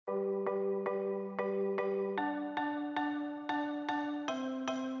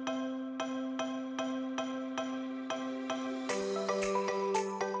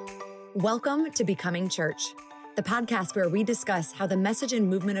Welcome to Becoming Church, the podcast where we discuss how the message and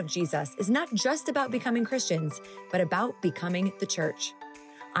movement of Jesus is not just about becoming Christians, but about becoming the church.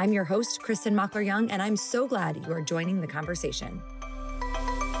 I'm your host, Kristen Mockler-Young, and I'm so glad you are joining the conversation.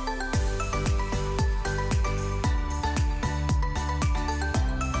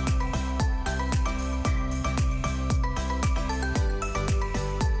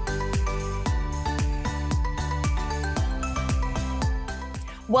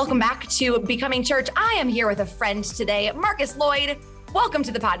 Welcome back to Becoming Church. I am here with a friend today, Markus, Lloyd. Welcome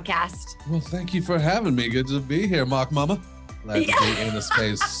to the podcast. Well, thank you for having me. Good to be here, Mock Mama. Glad to be in the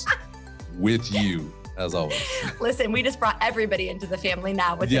space with you, as always. Listen, we just brought everybody into the family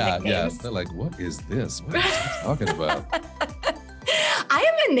now with the nicknames. Yeah, they're like, what is this? What are you talking about?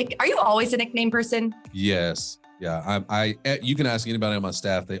 Are you always a nickname person? Yes. Yeah. You can ask anybody on my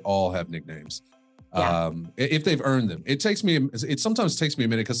staff. They all have nicknames. Yeah. If they've earned them. It sometimes takes me a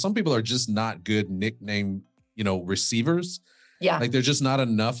minute because some people are just not good nickname, receivers. Yeah. Like there's just not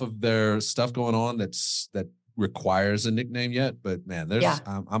enough of their stuff going on that requires a nickname yet. But man,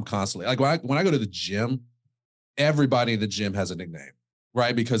 I'm constantly like when I go to the gym, everybody in the gym has a nickname,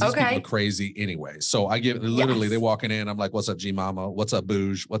 right? Because these people are crazy anyway. So I give literally they walking in, I'm like, what's up, G Mama? What's up,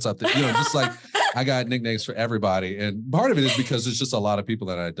 Booge? What's up? Just like I got nicknames for everybody. And part of it is because there's just a lot of people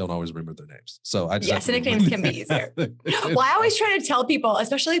that I don't always remember their names. So I just nicknames can be easier. Well, I always try to tell people,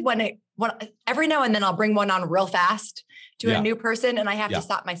 especially when every now and then I'll bring one on real fast to a new person and I have to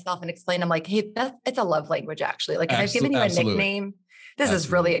stop myself and explain. I'm like, hey, it's a love language actually. Like if I've given you a nickname, this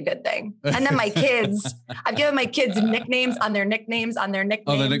is really a good thing. And then my kids, I've given my kids nicknames on their nicknames on their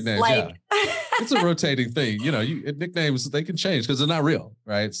nicknames. On the nicknames, it's a rotating thing. Nicknames, they can change because they're not real,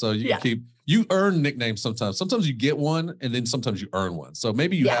 right? So you earn nicknames sometimes. Sometimes you get one and then sometimes you earn one. So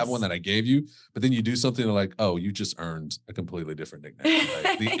maybe you have one that I gave you, but then you do something like, oh, you just earned a completely different nickname.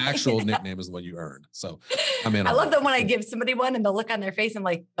 Right? The actual nickname is the one you earned. So I love that when I give somebody one and they'll look on their face and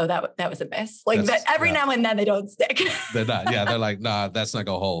like, oh, that was a miss. Like that every now and then they don't stick. They're not. Yeah. They're like, nah, that's not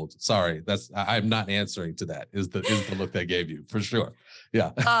going to hold. Sorry. I'm not answering to that is the look they gave you for sure.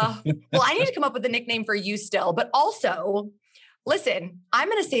 Yeah. Well, I need to come up with a nickname for you still, but also listen,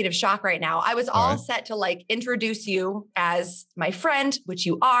 I'm in a state of shock right now. I was all set to introduce you as my friend, which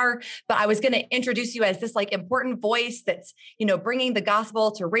you are, but I was going to introduce you as this important voice that's, bringing the gospel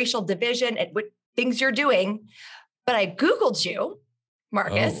to racial division and what things you're doing. But I Googled you,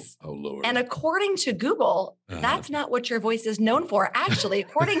 Markus. Oh Lord. And according to Google, that's not what your voice is known for. Actually,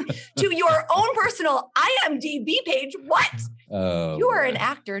 according to your own personal IMDb page, you are an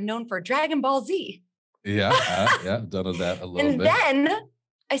actor known for Dragon Ball Z. Yeah, I've done that a little bit. And then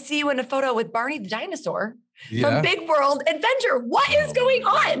I see you in a photo with Barney the dinosaur from Big World Adventure. What is going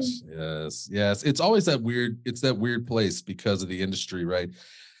on? Yes. It's always that weird place because of the industry, right?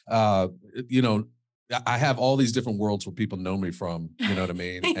 I have all these different worlds where people know me from, you know what I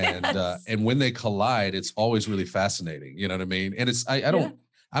mean? Yes. And when they collide, it's always really fascinating, you know what I mean? And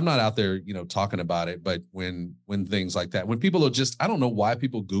I'm not out there, talking about it, but when things like that, when people are I don't know why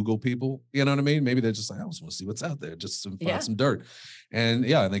people Google people, you know what I mean? Maybe they're just like, I just want to see what's out there, just find some dirt. And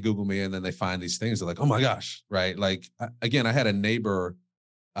and they Google me and then they find these things. They're like, oh my gosh, right? Like, again, I had a neighbor,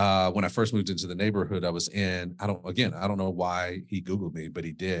 when I first moved into the neighborhood I was in, I don't know why he Googled me, but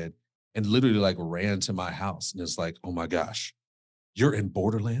he did. And literally ran to my house and is like, oh my gosh, you're in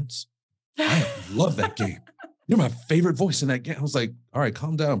Borderlands? I love that game. You're my favorite voice in that game. I was like, all right,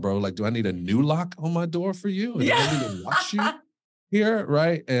 calm down, bro. Like, do I need a new lock on my door for you? And I need to watch you here,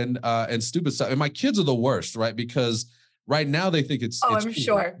 right? And stupid stuff. And my kids are the worst, right? Because right now they think it's I'm cool.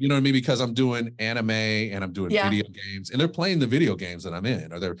 Sure. You know what I mean? Because I'm doing anime and I'm doing video games and they're playing the video games that I'm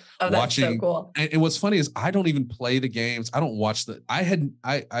in or they're watching. That's so cool. And what's funny is I don't even play the games. I don't watch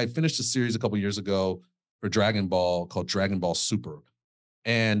I finished a series a couple years ago for Dragon Ball called Dragon Ball Super.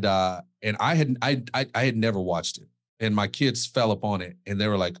 And I had never watched it. And my kids fell upon it and they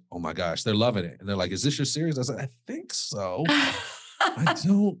were like, oh my gosh, they're loving it. And they're like, is this your series? I said, I think so. I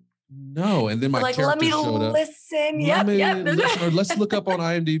don't know. And then my character showed up. Listen. Or let's look up on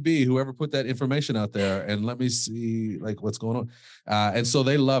IMDb, whoever put that information out there and let me see what's going on. And so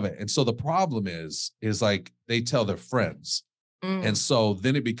they love it. And so the problem is they tell their friends. And so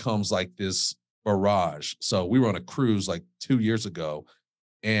then it becomes this barrage. So we were on a cruise 2 years ago.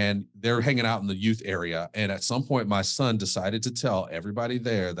 And they're hanging out in the youth area. And at some point, my son decided to tell everybody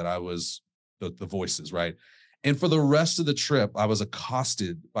there that I was the voices, right? And for the rest of the trip, I was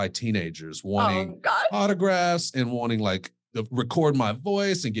accosted by teenagers wanting autographs and wanting to record my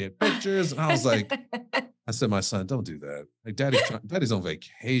voice and get pictures. And I was like, I said, my son, don't do that. Like daddy's on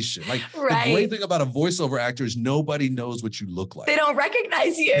vacation. Like Right. the great thing about a voiceover actor is nobody knows what you look like. They don't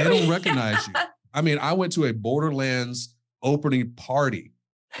recognize you. They don't recognize you. I mean, I went to a Borderlands opening party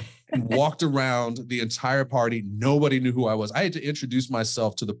and walked around the entire party. Nobody knew who I was. I had to introduce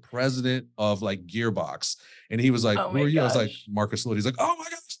myself to the president of like Gearbox. And he was like, who are you? Gosh. I was like, Markus Lloyd. He's like, oh my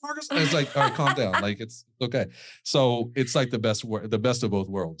gosh, Markus. And I was like, all right, calm down. Like, it's okay. So it's like the best of both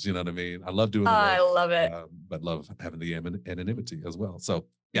worlds. You know what I mean? I love doing the work, I love it. but love having the anonymity as well. So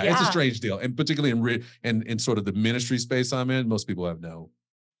yeah, it's a strange deal. And particularly in sort of the ministry space I'm in, most people have no.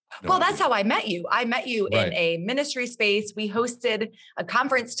 Well, that's how I met you. I met you in a ministry space. We hosted a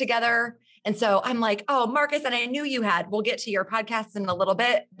conference together. And so I'm like, oh, Markus, and I knew you we'll get to your podcast in a little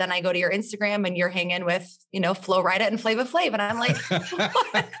bit. Then I go to your Instagram and you're hanging with, Flo Rida and Flava Flav. And I'm like, who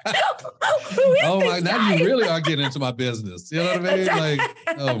is this now guy? You really are getting into my business. You know what I mean? Like,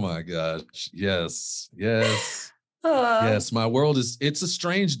 oh my gosh. Yes. Yes, my world it's a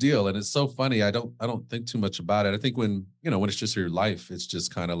strange deal. And it's so funny. I don't think too much about it. I think when it's just your life, it's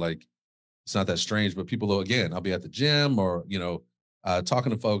just kind of like, it's not that strange, but I'll be at the gym or,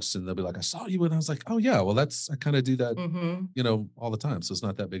 talking to folks and they'll be like, I saw you. And I was like, oh yeah, well I kind of do that, all the time. So it's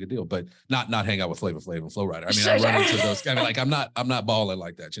not that big a deal, but not hang out with Flava Flav and Flo Rida. I mean, I run into those kind of like, I'm not balling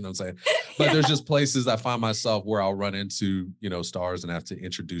like that. You know what I'm saying? But there's just places I find myself where I'll run into, stars and have to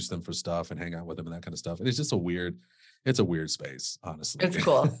introduce them for stuff and hang out with them and that kind of stuff. And it's just a weird space, honestly. It's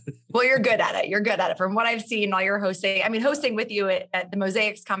cool. Well, you're good at it. You're good at it. From what I've seen while you're hosting, I mean, hosting with you at the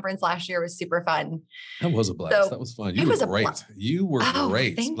Mosaics conference last year was super fun. That was a blast. That was fun. You were great. You were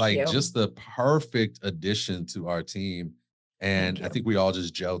great. Thank you. Just the perfect addition to our team. And I think we all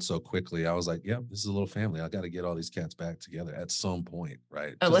just gelled so quickly. I was like, yep, this is a little family. I got to get all these cats back together at some point,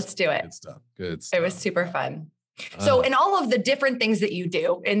 right? Let's do it. Good stuff. Good stuff. It was super fun. So in all of the different things that you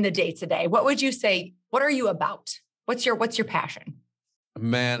do in the day-to-day, what would you say, what are you about? What's your passion?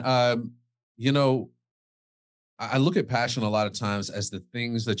 Man, I look at passion a lot of times as the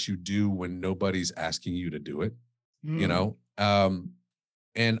things that you do when nobody's asking you to do it,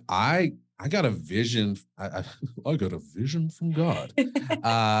 and I got a vision. I got a vision from God.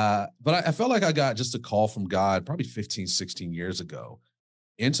 But I felt like I got just a call from God probably 15, 16 years ago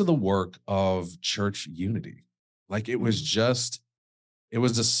into the work of church unity. Like it was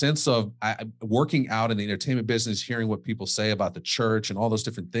a sense of working out in the entertainment business, hearing what people say about the church and all those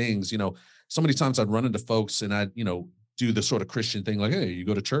different things. So many times I'd run into folks and I'd, do the sort of Christian thing like, hey, you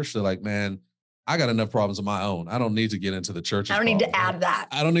go to church. They're like, man, I got enough problems of my own. I don't need to get into the church. I don't need to add that.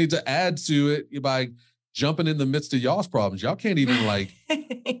 I don't need to add to it by jumping in the midst of y'all's problems. Y'all can't even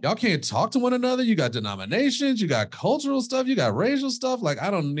y'all can't talk to one another. You got denominations, you got cultural stuff, you got racial stuff. Like,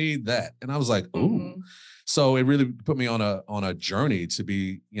 I don't need that. And I was like, ooh. Mm-hmm. So it really put me on a journey to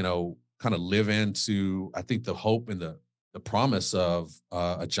be, kind of live into, I think, the hope and the promise of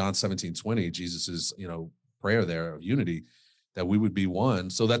John 17:20, Jesus's, prayer there of unity, that we would be one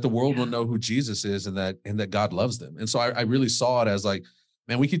so that the world will know who Jesus is and that God loves them. And so I really saw it as like,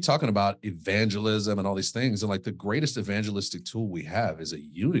 man, we keep talking about evangelism and all these things. And like the greatest evangelistic tool we have is a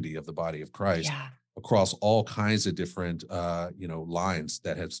unity of the body of Christ. Yeah. Across all kinds of different, lines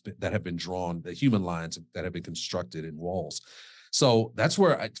that have been drawn, the human lines that have been constructed in walls. So that's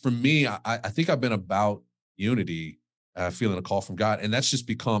where, for me, I think I've been about unity, feeling a call from God, and that's just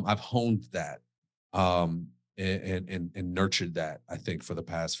become. I've honed that, and nurtured that, I think, for the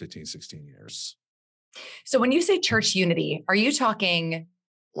past 15, 16 years. So when you say church unity, are you talking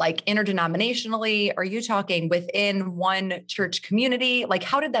like interdenominationally? Are you talking within one church community? Like,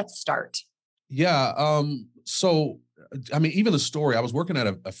 how did that start? Yeah. So, I mean, even the story, I was working at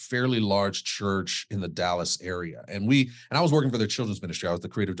a fairly large church in the Dallas area, and I was working for their children's ministry. I was the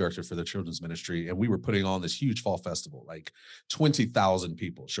creative director for the children's ministry, and we were putting on this huge fall festival. Like 20,000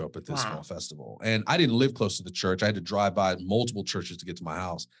 people show up at this fall festival. And I didn't live close to the church. I had to drive by multiple churches to get to my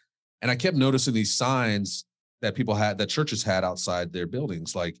house. And I kept noticing these signs that churches had outside their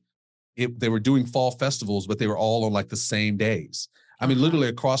buildings. Like they were doing fall festivals, but they were all on like the same days. I mean, literally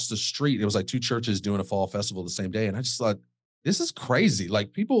across the street, it was like two churches doing a fall festival the same day. And I just thought, this is crazy.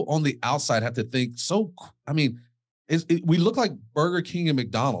 Like people on the outside have to think we look like Burger King and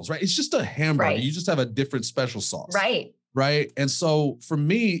McDonald's, right? It's just a hamburger. Right. You just have a different special sauce. Right. Right. And so for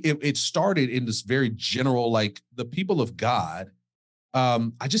me, it started in this very general, like the people of God.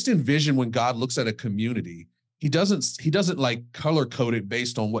 I just envision when God looks at a community, he doesn't like color code it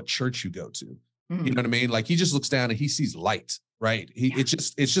based on what church you go to. Mm-hmm. You know what I mean? Like he just looks down and he sees light. Right.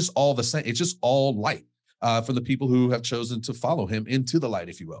 It's just all the same. It's just all light for the people who have chosen to follow him into the light,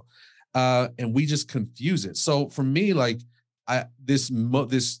 if you will. And we just confuse it. So for me, like this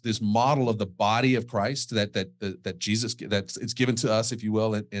model of the body of Christ that Jesus, that it's given to us, if you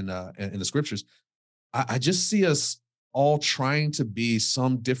will, in the scriptures. I just see us all trying to be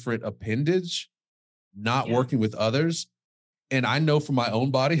some different appendage, not working with others. And I know from my own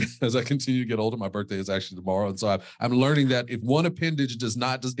body, as I continue to get older, my birthday is actually tomorrow. And so I'm learning that if one appendage is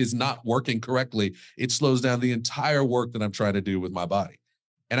not working correctly, it slows down the entire work that I'm trying to do with my body.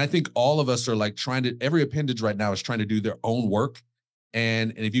 And I think all of us are like every appendage right now is trying to do their own work.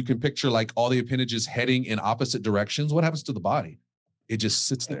 And if you can picture like all the appendages heading in opposite directions, what happens to the body? It just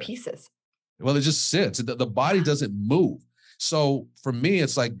sits there. In pieces. Well, it just sits. The body doesn't move. So for me,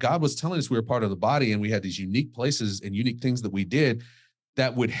 it's like God was telling us we were part of the body, and we had these unique places and unique things that we did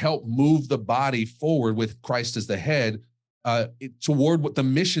that would help move the body forward with Christ as the head toward what the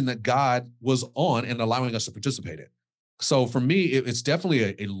mission that God was on and allowing us to participate in. So for me, it's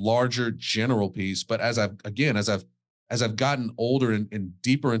definitely a larger general piece. But as I've gotten older and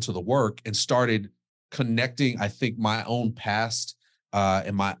deeper into the work and started connecting, I think, my own past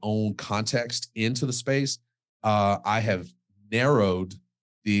and my own context into the space, I have narrowed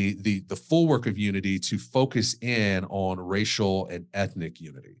the full work of unity to focus in on racial and ethnic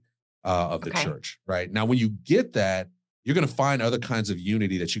unity of the church. Right now, when you get that, you're going to find other kinds of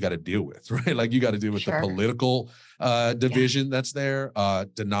unity that you got to deal with, right? Like you got to deal with the political division that's there,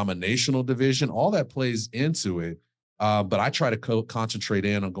 denominational division, all that plays into it. But I try to concentrate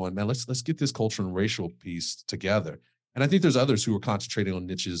in on going, man, let's get this cultural and racial piece together. And I think there's others who are concentrating on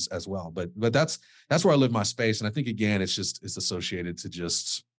niches as well. But that's where I live my space. And I think, again, it's associated to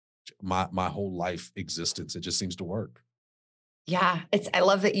just my whole life existence. It just seems to work. Yeah. I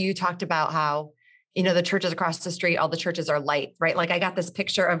love that you talked about how, the churches across the street, all the churches are light, right? Like I got this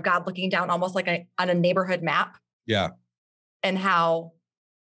picture of God looking down almost like on a neighborhood map. Yeah. And how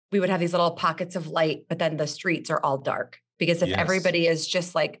we would have these little pockets of light, but then the streets are all dark. Because if everybody is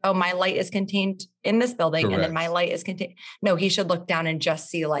just like, oh, my light is contained in this building, and then my light is contained. No, he should look down and just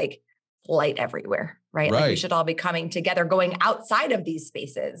see like light everywhere, right? Like we should all be coming together, going outside of these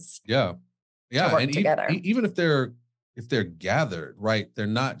spaces. Yeah. Yeah. To work together. Even if they're gathered, right? They're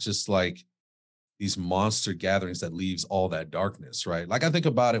not just like these monster gatherings that leaves all that darkness, right? Like I think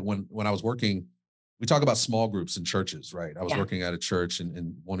about it when I was working, we talk about small groups in churches, right? I was working at a church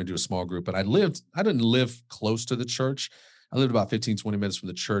and wanted to do a small group, but I didn't live close to the church. I lived about 15, 20 minutes from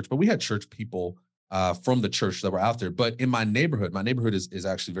the church, but we had church people from the church that were out there. But in my neighborhood is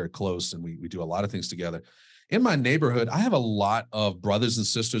actually very close, and we do a lot of things together. In my neighborhood, I have a lot of brothers and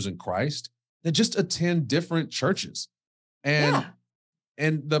sisters in Christ that just attend different churches. And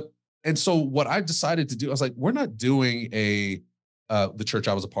so what I decided to do, I was like, we're not doing the church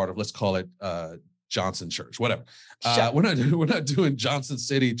I was a part of, let's call it Johnson Church, whatever. We're not doing Johnson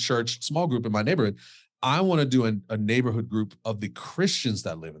City Church small group in my neighborhood. I want to do a neighborhood group of the Christians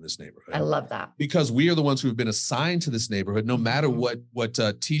that live in this neighborhood. I love that. Because we are the ones who have been assigned to this neighborhood, no matter what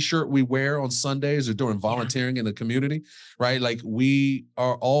t-shirt we wear on Sundays or during volunteering in the community, right? Like we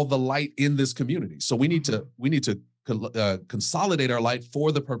are all the light in this community. So we need to consolidate our light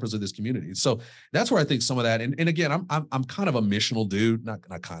for the purpose of this community. So that's where I think some of that, and again, I'm kind of a missional dude, not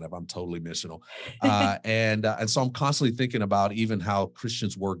kind of, I'm totally missional. And so I'm constantly thinking about even how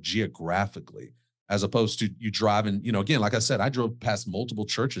Christians work geographically, as opposed to you driving, again, like I said, I drove past multiple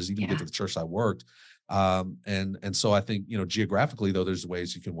churches, even to get to the church I worked. And so I think, geographically though, there's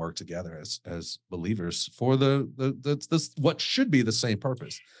ways you can work together as believers for the what should be the same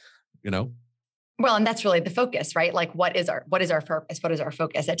purpose, Well, and that's really the focus, right? Like what is our purpose? What is our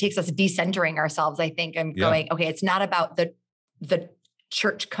focus? It takes us decentering ourselves, I think, and going, okay, it's not about the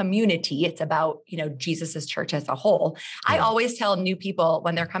church community. It's about, Jesus's church as a whole. Yeah. I always tell new people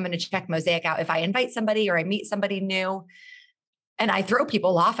when they're coming to check Mosaic out, if I invite somebody or I meet somebody new, and I throw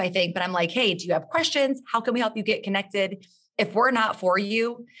people off, I think, but I'm like, hey, do you have questions? How can we help you get connected? If we're not for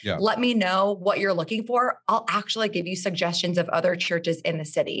you, let me know what you're looking for. I'll actually give you suggestions of other churches in the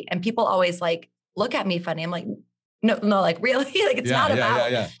city. And people always like, look at me funny. I'm like, no, like really, like it's not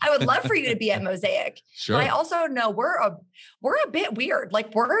about, I would love for you to be at Mosaic. Sure. But I also know we're a bit weird.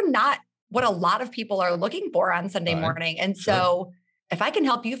 Like we're not what a lot of people are looking for on Sunday morning. And so if I can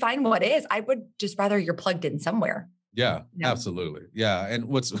help you find what is, I would just rather you're plugged in somewhere. Yeah, absolutely. Yeah. And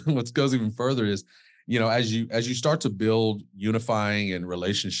what goes even further is, as you start to build unifying and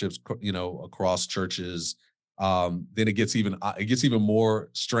relationships, across churches, then it gets even more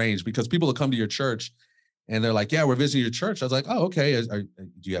strange because people will come to your church and they're like, yeah, we're visiting your church. I was like, oh, okay.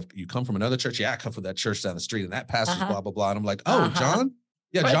 You come from another church? Yeah, I come from that church down the street and that pastor's blah, blah, blah. And I'm like, oh, John,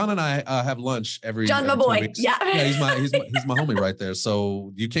 Yeah, John and I have lunch every John's my 2 boy. weeks. Yeah. Yeah, he's my homie right there.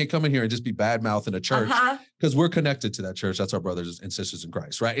 So you can't come in here and just be bad mouthing a church because we're connected to that church. That's our brothers and sisters in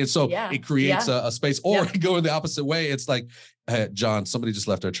Christ, right? And so it creates a space. Or go in the opposite way. It's like, hey, John, somebody just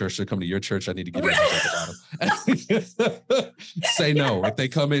left our church. They're coming to your church. I need to give you a heads up about them. Say no. If they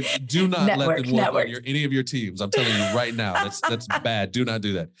come in, do not let them work on any of your teams. I'm telling you right now, that's bad. Do not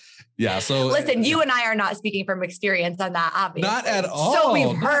do that. Yeah. So listen, you and I are not speaking from experience on that, obviously. Not at all. So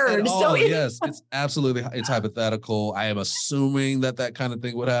we've heard. Yes, it's absolutely, it's hypothetical. I am assuming that kind of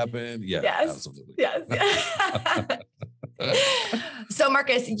thing would happen. Yeah, yes, absolutely. Yes. So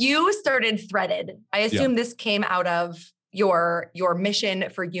Markus, you started Threaded. I assume this came out of your mission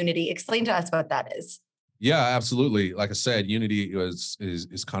for unity. Explain to us what that is. Yeah, absolutely. Like I said, unity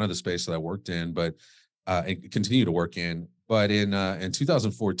is kind of the space that I worked in, but and continue to work in. But in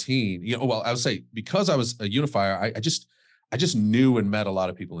 2014, I would say because I was a unifier, I just knew and met a lot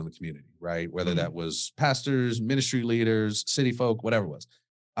of people in the community, right? Whether that was pastors, ministry leaders, city folk, whatever it was.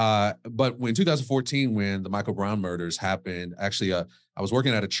 But when 2014, when the Michael Brown murders happened, actually, I was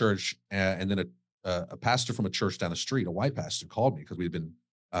working at a church, and then a pastor from a church down the street, a white pastor, called me because we'd been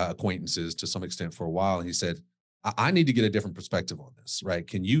acquaintances to some extent for a while, and he said, I need to get a different perspective on this, right?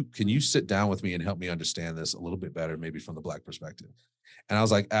 Can you sit down with me and help me understand this a little bit better, maybe from the Black perspective? And I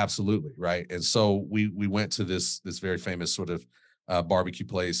was like, absolutely, right? And so we went to this very famous sort of barbecue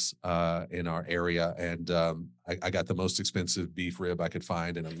place in our area, and I got the most expensive beef rib I could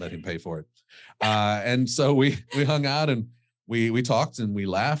find, and I let him pay for it. And so we hung out and we talked and we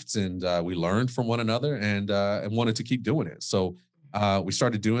laughed and we learned from one another and wanted to keep doing it. So we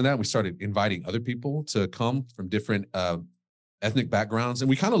started doing that. We started inviting other people to come from different ethnic backgrounds. And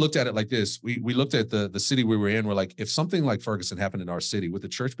we kind of looked at it like this. We looked at the city we were in. We're like, if something like Ferguson happened in our city, would the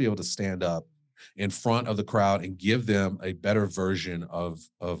church be able to stand up in front of the crowd and give them a better version of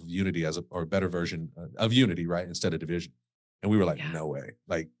unity or a better version of unity, right? Instead of division. And we were like, no way.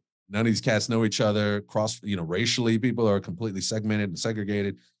 Like none of these cats know each other. Racially, people are completely segmented and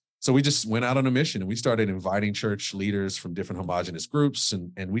segregated. So we just went out on a mission and we started inviting church leaders from different homogenous groups.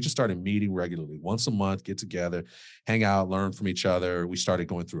 And we just started meeting regularly once a month, get together, hang out, learn from each other. We started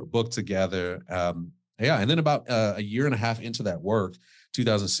going through a book together. And then about a year and a half into that work,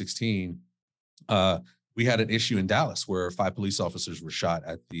 2016, we had an issue in Dallas where 5 police officers were shot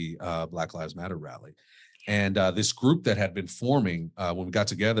at the Black Lives Matter rally. And this group that had been forming, when we got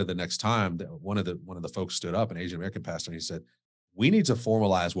together the next time, one of the folks stood up, an Asian American pastor, and he said, we need to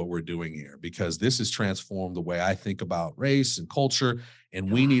formalize what we're doing here because this has transformed the way I think about race and culture, and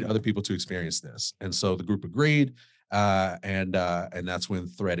we need other people to experience this. And so the group agreed, and that's when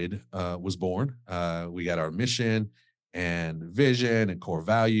Threaded was born. We got our mission and vision and core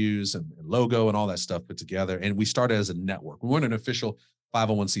values and logo and all that stuff put together. And we started as a network. We weren't an official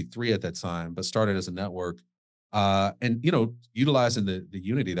 501c3 at that time, but started as a network. And utilizing the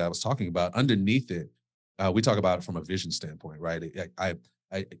unity that I was talking about underneath it. We talk about it from a vision standpoint, right?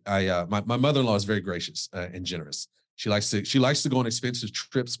 My mother-in-law is very gracious and generous. She likes to go on expensive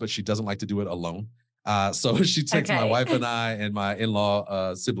trips, but she doesn't like to do it alone. So she takes my wife and I and my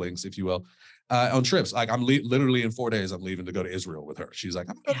in-law siblings, if you will, on trips. Like I'm literally in 4 days, I'm leaving to go to Israel with her. She's like,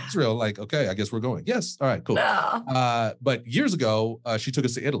 I'm going to Israel. Like, okay, I guess we're going. Yes. All right, cool. But years ago, she took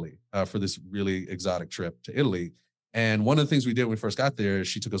us to Italy for this really exotic trip to Italy. And one of the things we did when we first got there,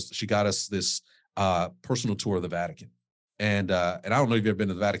 she got us this personal tour of the Vatican. And I don't know if you've ever been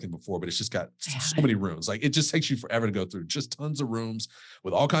to the Vatican before, but it's just got so many rooms. Like it just takes you forever to go through. Just tons of rooms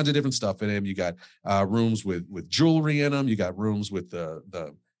with all kinds of different stuff in them. You got rooms with jewelry in them. You got rooms with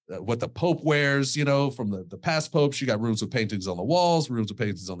what the Pope wears, from the past popes. You got rooms with paintings on the walls, rooms with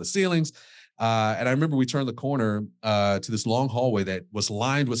paintings on the ceilings. And I remember we turned the corner to this long hallway that was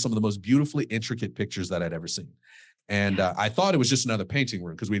lined with some of the most beautifully intricate pictures that I'd ever seen. And I thought it was just another painting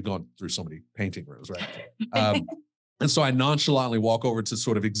room because we've gone through so many painting rooms, right? And so I nonchalantly walk over to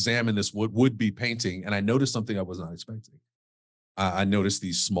sort of examine this would-be painting, and I noticed something I was not expecting. I noticed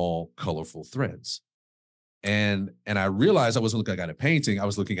these small, colorful threads. And I realized I wasn't looking at a painting, I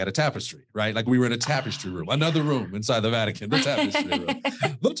was looking at a tapestry, right? Like we were in a tapestry room, another room inside the Vatican, the tapestry room.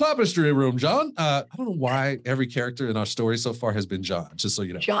 The tapestry room, John. I don't know why every character in our story so far has been John, just so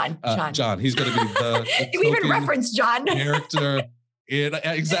you know. John. He's going to be the you even referenced John. Character.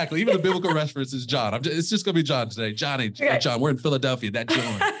 Exactly. Even the biblical reference is John. it's just going to be John today. Johnny, okay. John. We're in Philadelphia. That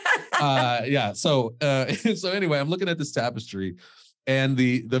John. So anyway, I'm looking at this tapestry, and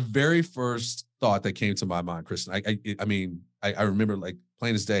the very first thought that came to my mind, Kristen, I remember like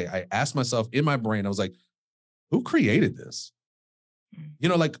plain as day, I asked myself in my brain, I was like, who created this?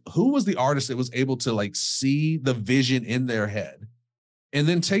 Like who was the artist that was able to like see the vision in their head and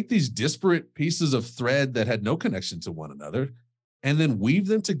then take these disparate pieces of thread that had no connection to one another, and then weave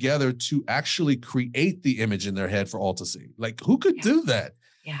them together to actually create the image in their head for all to see. Like, who could do that?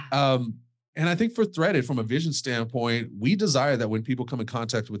 Yeah. And I think for Threaded, from a vision standpoint, we desire that when people come in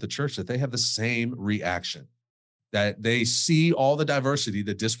contact with the church, that they have the same reaction, that they see all the diversity,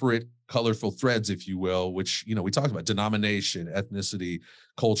 the disparate, colorful threads, if you will, which, you know, we talked about denomination, ethnicity,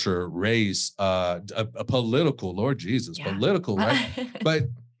 culture, race, a political, Lord Jesus, political, right? but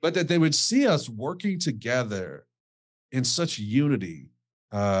that they would see us working together in such unity,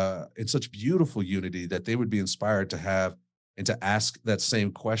 in such beautiful unity, that they would be inspired to have and to ask that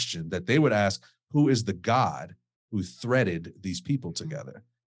same question, that they would ask, who is the God who threaded these people together?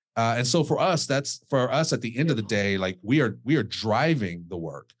 And so for us at the end of the day, like we are driving the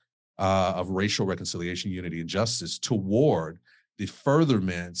work of racial reconciliation, unity, and justice toward the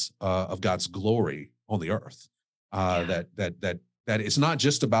furtherance of God's glory on the earth. That it's not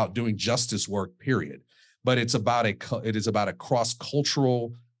just about doing justice work, period, but it is about a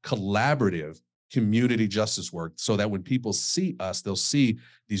cross-cultural, collaborative community justice work, so that when people see us, they'll see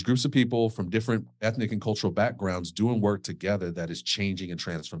these groups of people from different ethnic and cultural backgrounds doing work together that is changing and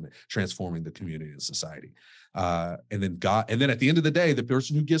transforming the community and society. And then at the end of the day, the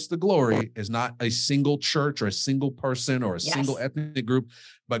person who gets the glory is not a single church or a single person or a single ethnic group,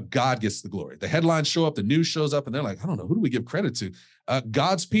 but God gets the glory. The headlines show up, the news shows up, and they're like, I don't know, who do we give credit to?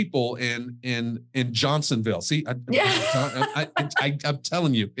 God's people in Johnsonville. See, I'm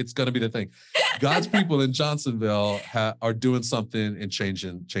telling you, it's going to be the thing. God's people in Johnsonville are doing something and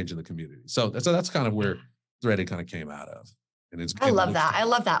changing the community. So that's kind of where Threaded kind of came out of. And I love that. I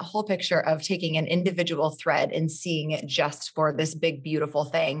love that whole picture of taking an individual thread and seeing it just for this big, beautiful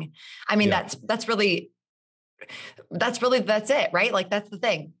thing. I mean, that's it, right? Like, that's the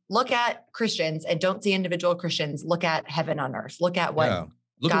thing. Look at Christians and don't see individual Christians. Look at heaven on earth. Look at what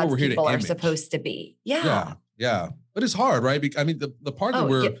God's people are supposed to be. Yeah. But it's hard, right? I mean, the part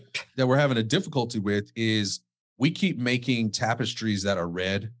that we're having a difficulty with is we keep making tapestries that are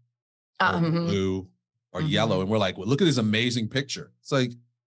red, or blue, or yellow, and we're like, well, look at this amazing picture. It's like,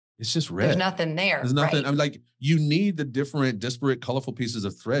 it's just red. There's nothing there. There's nothing. Right? I'm like, you need the different, disparate, colorful pieces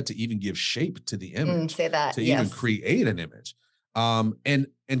of thread to even give shape to the image. Say that. To even create an image. And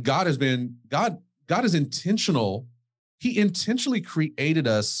God is intentional. He intentionally created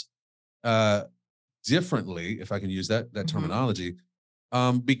us differently, if I can use that terminology,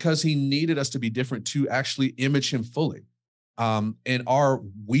 because he needed us to be different to actually image him fully. And our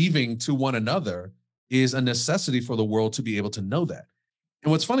weaving to one another is a necessity for the world to be able to know that.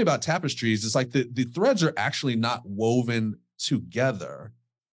 And what's funny about tapestries is, like, the threads are actually not woven together,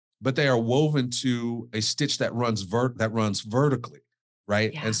 but they are woven to a stitch that runs vertically,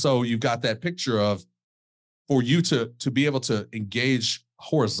 right? Yeah. And so you've got that picture of, for you to be able to engage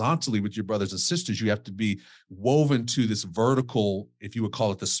horizontally with your brothers and sisters, you have to be woven to this vertical, if you would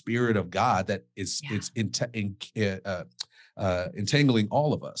call it, the spirit of God that is entangling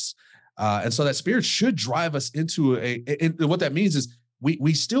all of us. And so that spirit should drive us into and what that means is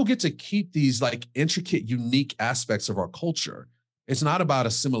we still get to keep these, like, intricate, unique aspects of our culture. It's not about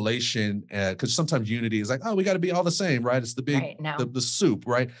assimilation, because sometimes unity is like, oh, we got to be all the same, right? It's the big, the soup,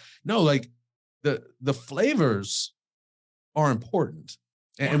 right? No, like the flavors are important,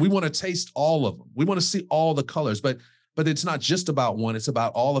 and we want to taste all of them. We want to see all the colors, but it's not just about one. It's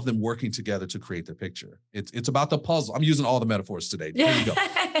about all of them working together to create the picture. It's about the puzzle. I'm using all the metaphors today. Here you go.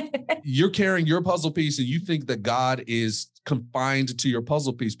 You're carrying your puzzle piece, and you think that God is confined to your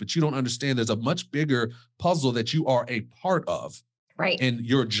puzzle piece, but you don't understand there's a much bigger puzzle that you are a part of. Right. And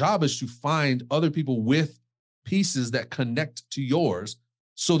your job is to find other people with pieces that connect to yours,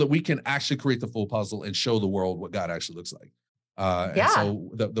 so that we can actually create the full puzzle and show the world what God actually looks like. And so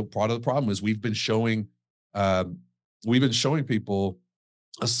the part of the problem is we've been showing people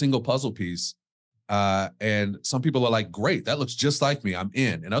a single puzzle piece. And some people are like, great, that looks just like me, I'm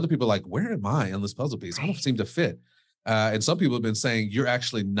in. And other people are like, where am I on this puzzle piece? I don't seem to fit. And some people have been saying, you're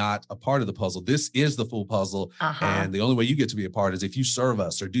actually not a part of the puzzle. This is the full puzzle. And the only way you get to be a part is if you serve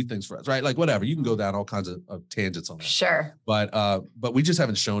us or do things for us, right? Like, whatever, you can go down all kinds of tangents on that. Sure. But we just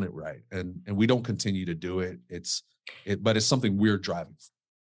haven't shown it right. And we don't continue to do it. But it's something we're driving.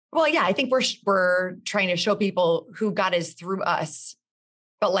 Well, yeah, I think we're trying to show people who God is through us,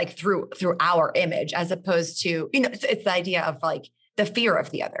 but like through our image, as opposed to, it's the idea of, like, the fear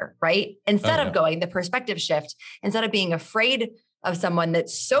of the other, right? Instead of going the perspective shift, instead of being afraid of someone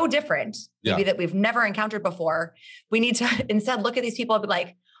that's so different, maybe that we've never encountered before, we need to instead look at these people and be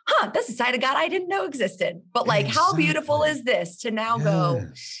like, this is a side of God I didn't know existed. But, like, how beautiful is this to now go,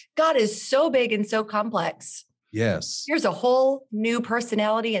 God is so big and so complex. Yes. Here's a whole new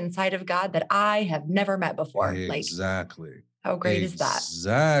personality inside of God that I have never met before. Exactly. Like, how great is that?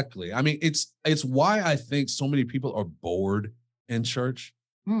 Exactly. I mean, it's why I think so many people are bored in church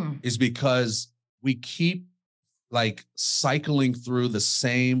is because we keep like cycling through the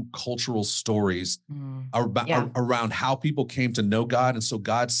same cultural stories around how people came to know God. And so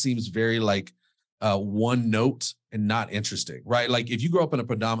God seems very like one note and not interesting, right? Like if you grew up in a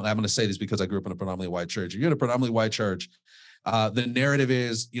predominantly, I'm going to say this because I grew up in a predominantly white church. If you're in a predominantly white church, the narrative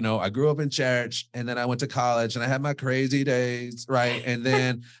is, you know, I grew up in church and then I went to college and I had my crazy days, right? And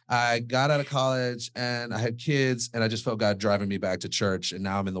then I got out of college and I had kids and I just felt God driving me back to church. And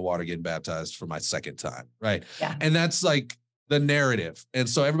now I'm in the water getting baptized for my second time, right? Yeah. And that's like the narrative. And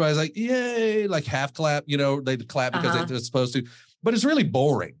so everybody's like, yay, like half clap, you know, they clap because they're supposed to. But it's really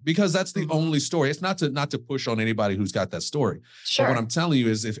boring because that's the only story. It's not to push on anybody who's got that story. Sure. But what I'm telling you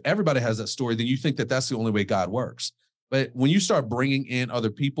is if everybody has that story, then you think that that's the only way God works. But when you start bringing in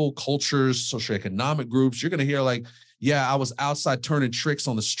other people, cultures, socioeconomic groups, you're going to hear like, yeah, I was outside turning tricks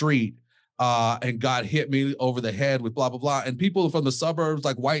on the street and God hit me over the head with blah, blah, blah. And people from the suburbs,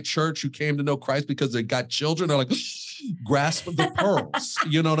 like white church who came to know Christ because they got children, are like, grasp the pearls,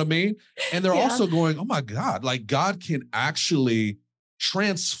 you know what I mean? And they're also going, oh my God, like God can actually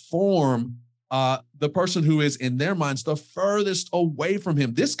transform the person who is in their minds the furthest away from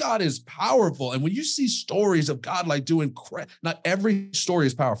him. This God is powerful. And when you see stories of God like doing, not every story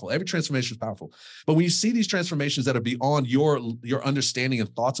is powerful. Every transformation is powerful. But when you see these transformations that are beyond your understanding and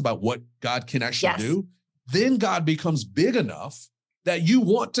thoughts about what God can actually do, then God becomes big enough that you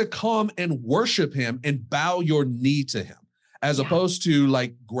want to come and worship him and bow your knee to him. As opposed to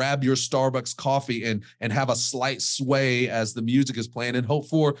like grab your Starbucks coffee and have a slight sway as the music is playing and hope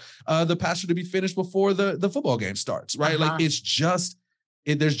for the pastor to be finished before the football game starts, right? Like it's just,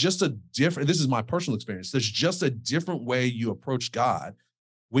 there's just a different, this is my personal experience. There's just a different way you approach God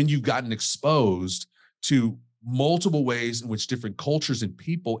when you've gotten exposed to multiple ways in which different cultures and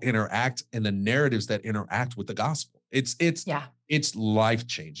people interact and the narratives that interact with the gospel. It's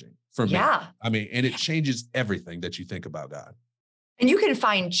life-changing. For me. I mean, and it changes everything that you think about God. And you can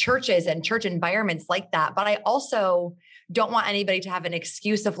find churches and church environments like that. But I also don't want anybody to have an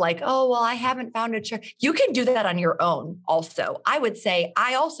excuse of like, oh, well, I haven't found a church. You can do that on your own also. I would say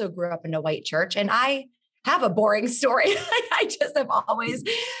I also grew up in a white church and I have a boring story. I just have always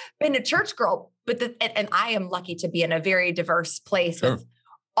been a church girl. But and I am lucky to be in a very diverse place with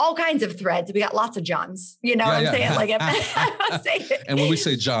all kinds of threads. We got lots of Johns, you know what I'm saying? Like, I'm saying it. And when we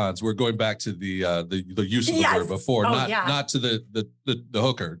say Johns, we're going back to the use of the word before, not to the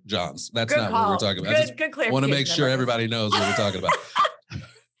hooker Johns. That's not what we're talking about. Good clarification. Want to make sure everybody knows what we're talking about.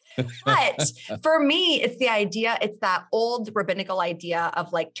 But for me, it's the idea, it's that old rabbinical idea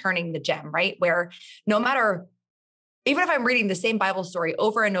of like turning the gem, right? Where no matter, even if I'm reading the same Bible story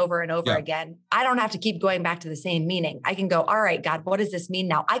over and over and over again, I don't have to keep going back to the same meaning. I can go, all right, God, what does this mean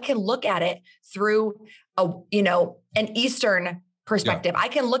now? I can look at it through an Eastern perspective. I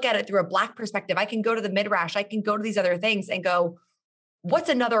can look at it through a Black perspective. I can go to the Midrash. I can go to these other things and go, what's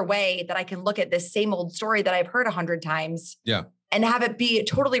another way that I can look at this same old story that I've heard 100 times and have it be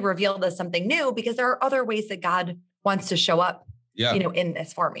totally revealed as something new? Because there are other ways that God wants to show up, in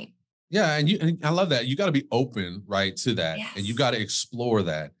this for me. Yeah. And I love that. You got to be open, right, to that. Yes. And you got to explore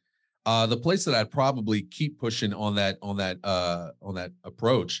that. The place that I'd probably keep pushing on that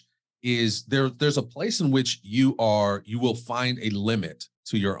approach is there's a place in which you will find a limit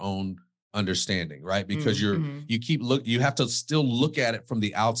to your own understanding, right? Because you have to still look at it from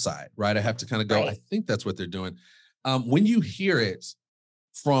the outside, right? I have to kind of go, I think that's what they're doing. When you hear it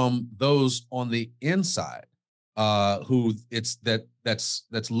from those on the inside, who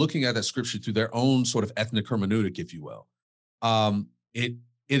that's looking at that scripture through their own sort of ethnic hermeneutic, if you will.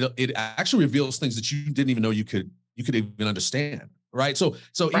 It actually reveals things that you didn't even know you could even understand. Right. So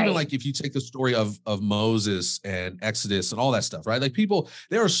even like if you take the story of Moses and Exodus and all that stuff, right? Like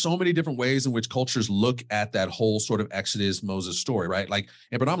there are so many different ways in which cultures look at that whole sort of Exodus Moses story, right? Like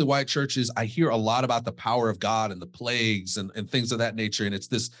in predominantly white churches, I hear a lot about the power of God and the plagues and things of that nature. And it's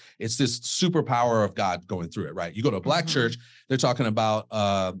this superpower of God going through it, right? You go to a Black church, they're talking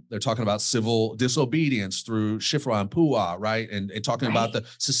about civil disobedience through Shifra and Puah, right? And talking about the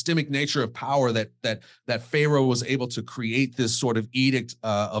systemic nature of power that Pharaoh was able to create this sort of edict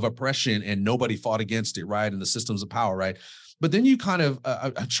of oppression and nobody fought against it, right? And the systems of power, right? But then you kind of,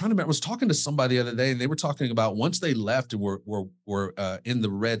 I'm trying to remember, I was talking to somebody the other day and they were talking about once they left and were in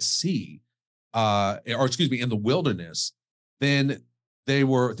the Red Sea, in the wilderness, then they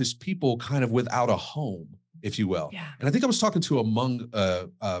were this people kind of without a home. if you will. Yeah. And I think I was talking to a Hmong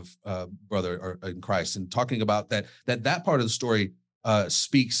brother in Christ and talking about that part of the story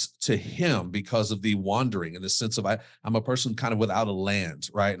speaks to him because of the wandering, in the sense of I'm a person kind of without a land,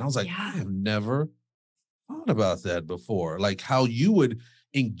 right? And I was like, I have never thought about that before, like how you would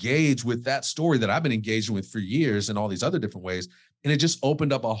engage with that story that I've been engaging with for years in all these other different ways. And it just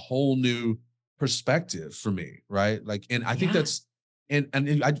opened up a whole new perspective for me, right? Like, and I think that's, and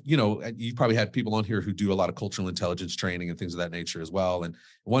I, you probably had people on here who do a lot of cultural intelligence training and things of that nature as well. And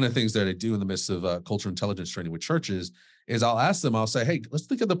one of the things that I do in the midst of cultural intelligence training with churches is I'll ask them, I'll say, hey, let's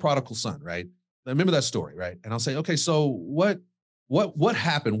think of the prodigal son, right? Remember that story, right? And I'll say, okay, so what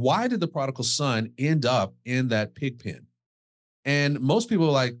happened? Why did the prodigal son end up in that pig pen? And most people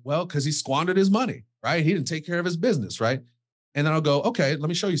are like, well, because he squandered his money, right? He didn't take care of his business, right? And then I'll go, okay, let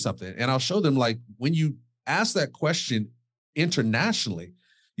me show you something. And I'll show them, like, when you ask that question internationally,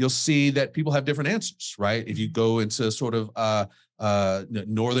 you'll see that people have different answers, right? If you go into sort of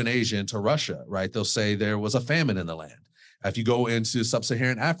Northern Asia, into Russia, right? They'll say there was a famine in the land. If you go into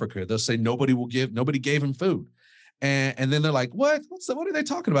sub-Saharan Africa, they'll say nobody gave him food. And then they're like, what are they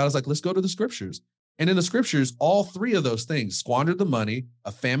talking about? I was like, let's go to the scriptures. And in the scriptures, all three of those things, squandered the money,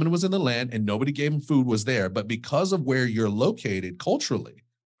 a famine was in the land, and nobody gave him food, was there. But because of where you're located culturally,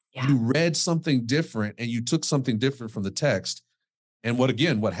 you read something different and you took something different from the text. And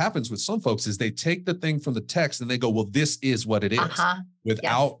what happens with some folks is they take the thing from the text and they go, well, this is what it is.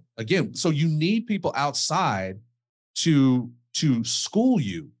 Without, again, so you need people outside to school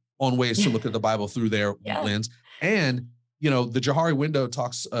you on ways to look at the Bible through their lens. And the Johari window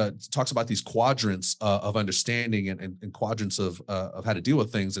talks about these quadrants of understanding and quadrants of how to deal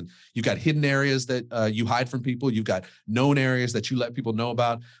with things. And you've got hidden areas that you hide from people. You've got known areas that you let people know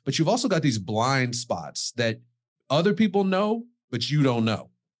about. But you've also got these blind spots that other people know, but you don't know,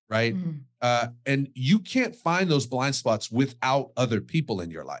 right? And you can't find those blind spots without other people in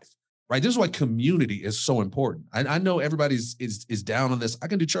your life, right? This is why community is so important. I know everybody's is down on this. I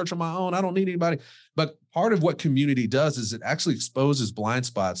can do church on my own. I don't need anybody. But part of what community does is it actually exposes blind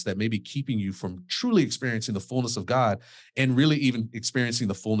spots that may be keeping you from truly experiencing the fullness of God and really even experiencing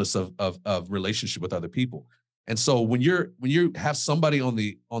the fullness of relationship with other people. And so when you have somebody on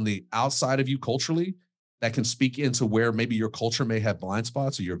the outside of you culturally that can speak into where maybe your culture may have blind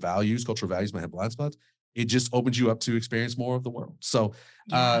spots, or your cultural values may have blind spots, it just opens you up to experience more of the world. So,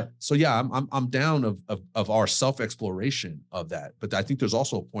 I'm down of our self-exploration of that. But I think there's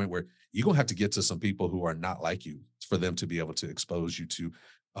also a point where you're going to have to get to some people who are not like you for them to be able to expose you to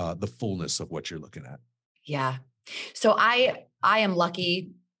the fullness of what you're looking at. Yeah. So I am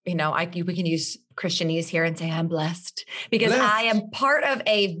lucky, we can use Christianese here and say I'm blessed because I am part of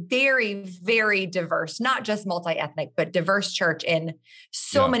a very, very diverse, not just multi-ethnic, but diverse church in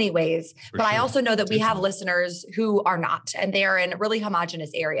so many ways. But I also know that we have listeners who are not, and they are in really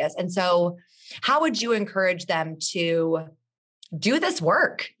homogenous areas. And so how would you encourage them to do this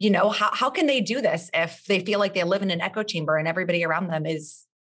work? How can they do this if they feel like they live in an echo chamber and everybody around them is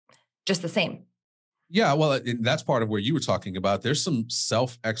just the same? Yeah, well, and that's part of where you were talking about. There's some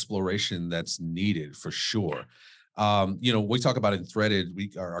self-exploration that's needed for sure. We talk about it in Threaded.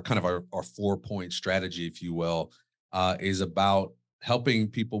 Our 4-point strategy, if you will, is about helping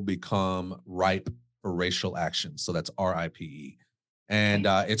people become ripe for racial action. So that's RIPE. And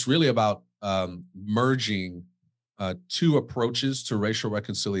it's really about merging two approaches to racial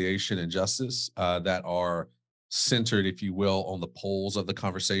reconciliation and justice that are centered, if you will, on the poles of the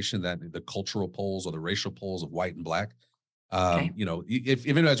conversation, that the cultural poles or the racial poles of white and black. If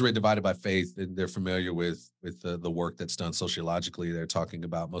anybody's read Divided by Faith, and they're familiar with the work that's done sociologically, they're talking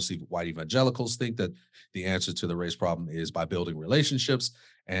about mostly white evangelicals think that the answer to the race problem is by building relationships,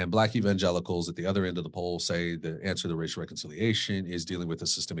 and black evangelicals at the other end of the pole say the answer to racial reconciliation is dealing with the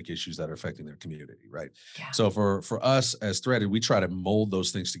systemic issues that are affecting their community, right? Yeah. So for us as Threaded, we try to mold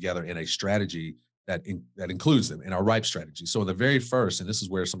those things together in a strategy that includes them in our RIPE strategy. So the very first, and this is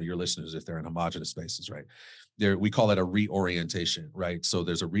where some of your listeners, if they're in homogenous spaces, right, we call it a reorientation, right? So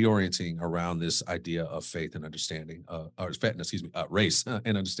there's a reorienting around this idea of faith and understanding, race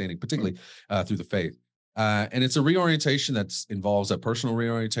and understanding, particularly through the faith. And it's a reorientation that involves a personal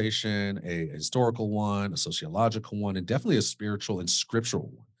reorientation, a historical one, a sociological one, and definitely a spiritual and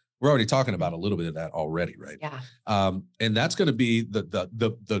scriptural one. We're already talking about a little bit of that already, right? Yeah. And that's going to be the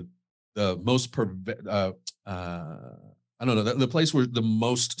most, the place where the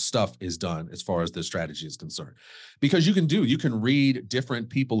most stuff is done as far as the strategy is concerned, because you can read different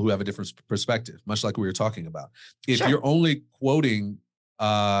people who have a different perspective, much like we were talking about. If you're only quoting,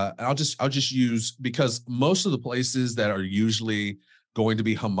 I'll just use, because most of the places that are usually going to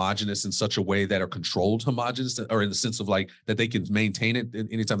be homogenous in such a way that are controlled homogenous, or in the sense of like that they can maintain it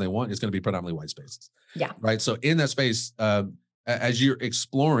anytime they want, it's going to be predominantly white spaces. Yeah. Right. So in that space, as you're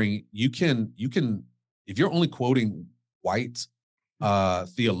exploring, you can, if you're only quoting white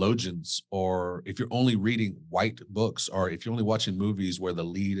theologians, or if you're only reading white books, or if you're only watching movies where the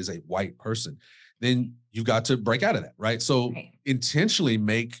lead is a white person, then you've got to break out of that. Right. So intentionally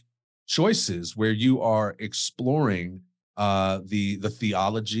make choices where you are exploring the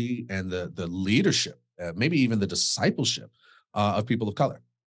theology and the leadership, maybe even the discipleship of people of color,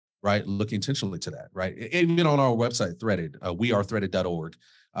 right? Look intentionally to that, right? Even on our website, Threaded, wearethreaded.org,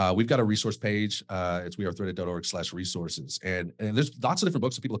 we've got a resource page. It's wearethreaded.org/resources. And there's lots of different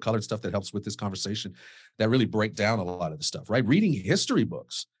books of people of color and stuff that helps with this conversation that really break down a lot of the stuff, right? Reading history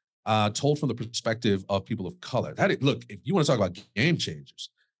books told from the perspective of people of color. Look, if you want to talk about game changers,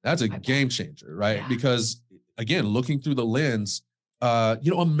 that's a game changer, right? Yeah. Because again, looking through the lens,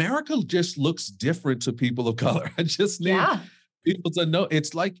 America just looks different to people of color. I just need people to know.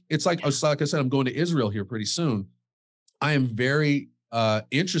 It's like I said, I'm going to Israel here pretty soon. I am very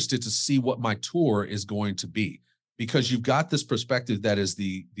interested to see what my tour is going to be, because you've got this perspective that is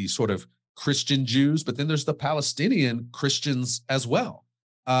the sort of Christian Jews, but then there's the Palestinian Christians as well.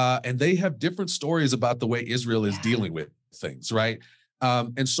 And they have different stories about the way Israel is dealing with things, right?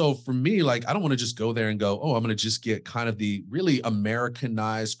 And so for me, like, I don't want to just go there and go, oh, I'm going to just get kind of the really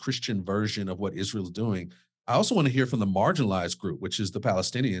Americanized Christian version of what Israel's doing. I also want to hear from the marginalized group, which is the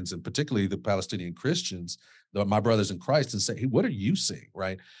Palestinians, and particularly the Palestinian Christians, my brothers in Christ, and say, hey, what are you seeing,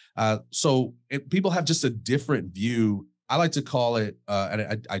 right? So people have just a different view. I like to call it,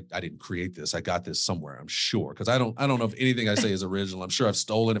 and I didn't create this. I got this somewhere, I'm sure, because I don't know if anything I say is original. I'm sure I've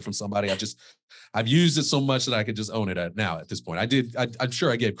stolen it from somebody. I've used it so much that I could just own it at this point. I'm sure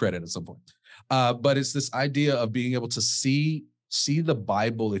I gave credit at some point. But it's this idea of being able to see the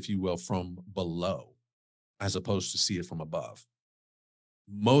Bible, if you will, from below, as opposed to see it from above.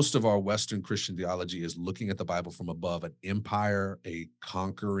 Most of our Western Christian theology is looking at the Bible from above, an empire, a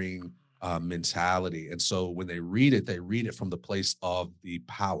conquering mentality. And so when they read it from the place of the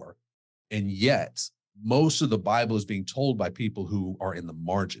power. And yet, most of the Bible is being told by people who are in the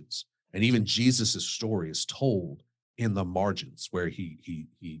margins. And even Jesus's story is told in the margins where he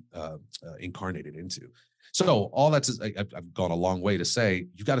incarnated into. So all that's, I've gone a long way to say,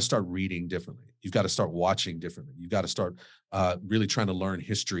 you've got to start reading differently. You've got to start watching differently. You've got to start really trying to learn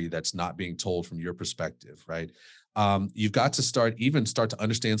history that's not being told from your perspective, right? You've got to start to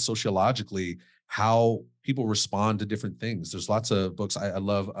understand sociologically how people respond to different things. There's lots of books. I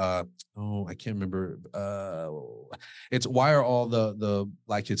love, I can't remember. It's Why Are All the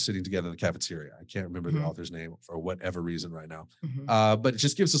Black Kids Sitting Together in the Cafeteria? I can't remember the author's name for whatever reason right now. But it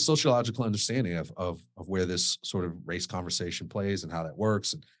just gives a sociological understanding of where this sort of race conversation plays and how that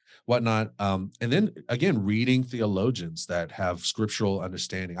works and whatnot. And then again, reading theologians that have scriptural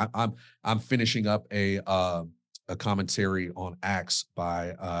understanding. I'm finishing up a commentary on Acts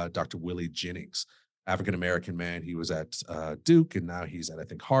by Dr. Willie Jennings, African-American man. He was at Duke, and now he's at, I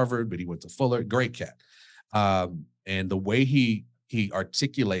think, Harvard, but he went to Fuller. Great cat. And the way he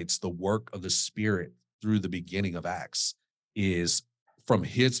articulates the work of the Spirit through the beginning of Acts is from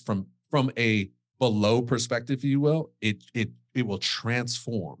a below perspective, if you will. It will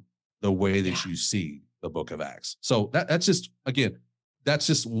transform the way that you see the book of Acts. So that's just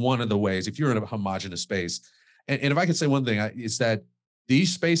one of the ways. If you're in a homogenous space, and if I could say one thing, is that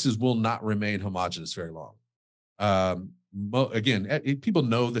these spaces will not remain homogenous very long. Again, people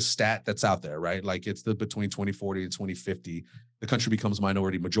know the stat that's out there, right? Like it's between 2040 and 2050, the country becomes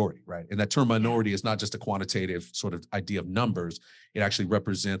minority majority, right? And that term minority is not just a quantitative sort of idea of numbers. It actually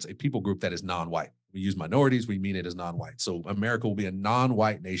represents a people group that is non-white. We use minorities, we mean it as non-white. So America will be a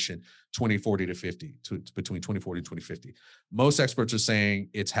non-white nation 2040 to 50, between 2040 and 2050. Most experts are saying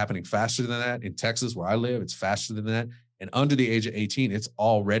it's happening faster than that. In Texas, where I live, it's faster than that. And under the age of 18, it's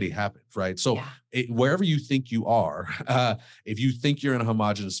already happened, right? So wherever you think you are, if you think you're in a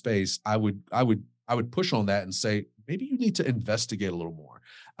homogenous space, I would push on that and say, maybe you need to investigate a little more.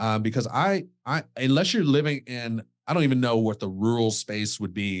 Because unless you're living in, I don't even know what the rural space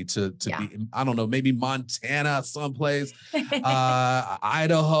would be to be, I don't know, maybe Montana, someplace,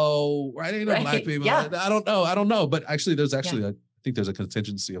 Idaho, right? Ain't no black people. Yeah. I don't know. But actually, I think there's a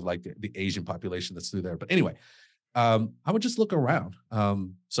contingency of like the Asian population that's through there. But anyway, I would just look around.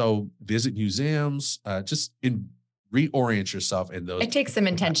 So visit museums, reorient yourself in those. It takes some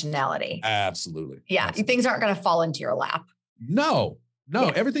intentionality. Absolutely. Yeah. Absolutely. Things aren't going to fall into your lap. No,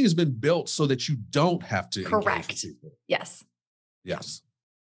 everything has been built so that you don't have to. Correct. Yes. Yes.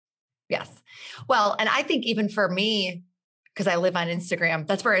 Well, and I think even for me, because I live on Instagram.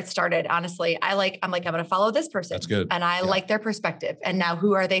 That's where it started. Honestly, I'm like, I'm going to follow this person. That's good. And I like their perspective. And now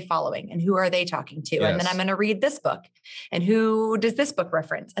who are they following and who are they talking to? And then I'm going to read this book and who does this book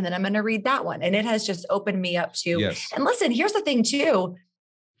reference? And then I'm going to read that one. And it has just opened me up to, and listen, here's the thing too.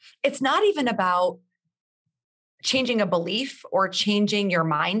 It's not even about changing a belief or changing your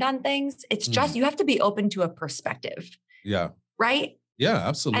mind on things. It's just, you have to be open to a perspective. Yeah. Right? Yeah,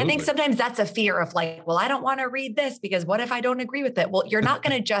 absolutely. I think sometimes that's a fear of like, well, I don't want to read this because what if I don't agree with it? Well, you're not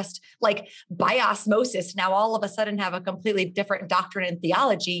going to just like by osmosis now all of a sudden have a completely different doctrine and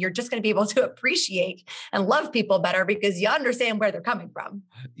theology. You're just going to be able to appreciate and love people better because you understand where they're coming from.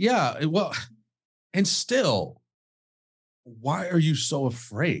 Yeah. Well, and still, why are you so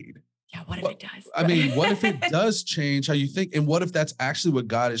afraid? Yeah, what if it does? I mean, what if it does change how you think? And what if that's actually what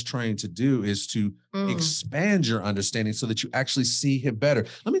God is trying to do, is to expand your understanding so that you actually see him better?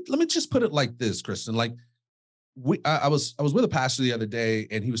 Let me just put it like this, Kristen. Like I was with a pastor the other day,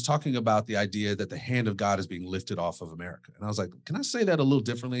 and he was talking about the idea that the hand of God is being lifted off of America. And I was like, can I say that a little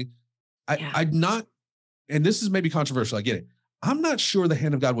differently? I'm not, and this is maybe controversial, I get it. I'm not sure the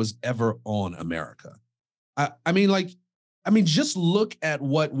hand of God was ever on America. I mean, just look at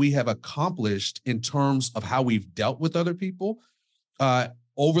what we have accomplished in terms of how we've dealt with other people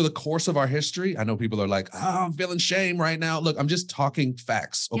over the course of our history. I know people are like, I'm feeling shame right now. Look, I'm just talking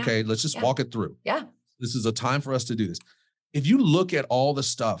facts. Okay, let's just walk it through. Yeah. This is a time for us to do this. If you look at all the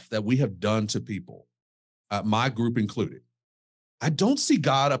stuff that we have done to people, my group included, I don't see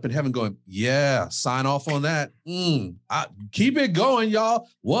God up in heaven going, yeah, sign off on that. Keep it going, y'all.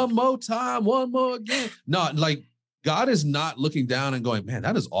 One more time, one more again. No, like, God is not looking down and going, man,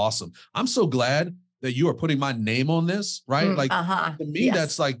 that is awesome. I'm so glad that you are putting my name on this, right? To me,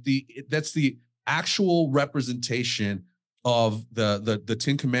 that's the actual representation of the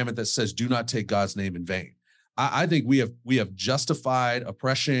 10 commandment that says, do not take God's name in vain. I think we have justified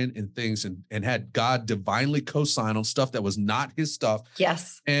oppression and things and had God divinely co-sign on stuff that was not his stuff.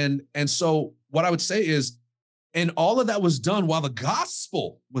 Yes. And so what I would say is, and all of that was done while the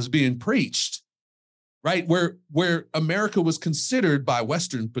gospel was being preached. Right, where America was considered by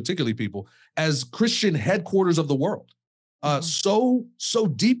Western, particularly people, as Christian headquarters of the world, so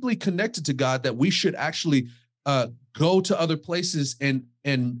deeply connected to God that we should actually go to other places and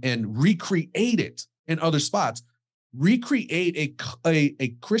recreate it in other spots, recreate a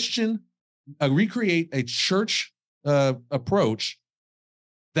Christian, recreate a church approach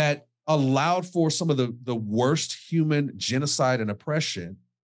that allowed for some of the worst human genocide and oppression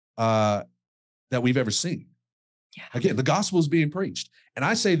that we've ever seen. Yeah. Again, the gospel is being preached. And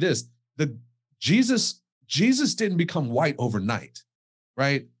I say this, Jesus didn't become white overnight,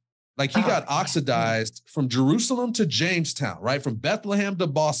 right? Like he got oxidized from Jerusalem to Jamestown, right? From Bethlehem to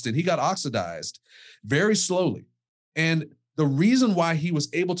Boston, he got oxidized very slowly. And the reason why he was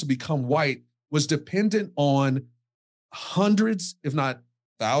able to become white was dependent on hundreds, if not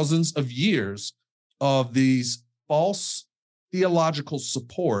thousands of years of these false theological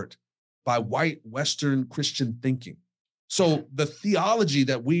support by white Western Christian thinking. So the theology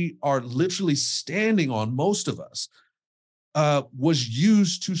that we are literally standing on, most of us, was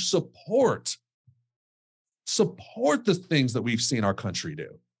used to support the things that we've seen our country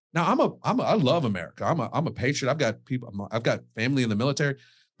do. Now, I love America. I'm a patriot. I've got family in the military,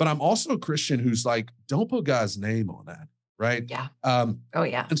 but I'm also a Christian who's like, don't put God's name on that, right? Yeah.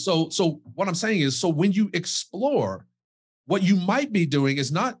 And so what I'm saying is, so when you explore, what you might be doing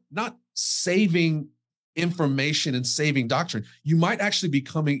is not saving information and saving doctrine. You might actually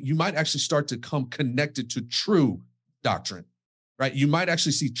start to come connected to true doctrine, right? You might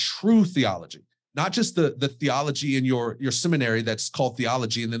actually see true theology, not just the theology in your seminary that's called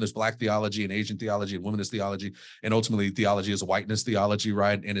theology, and then there's Black theology and Asian theology and womanist theology, and ultimately theology is a whiteness theology,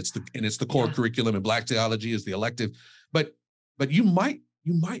 right? And it's the core curriculum, and Black theology is the elective. But you might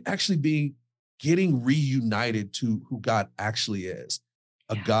actually be getting reunited to who God actually is,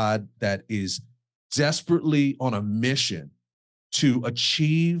 a God that is desperately on a mission to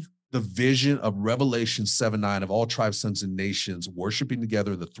achieve the vision of Revelation 7:9 of all tribes, sons, and nations worshiping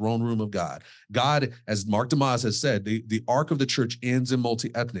together in the throne room of God. God, as Mark DeMaz has said, the arc of the church ends in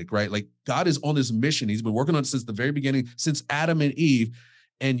multi-ethnic, right? Like God is on this mission. He's been working on it since the very beginning, since Adam and Eve.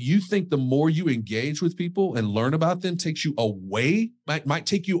 And you think the more you engage with people and learn about them might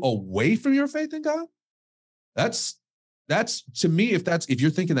take you away from your faith in God? That's to me, if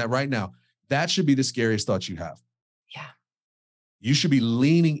you're thinking that right now, that should be the scariest thought you have. Yeah. You should be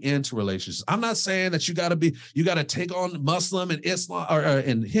leaning into relationships. I'm not saying that you got to take on Muslim and Islam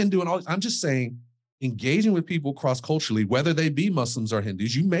and Hindu and all. I'm just saying engaging with people cross-culturally, whether they be Muslims or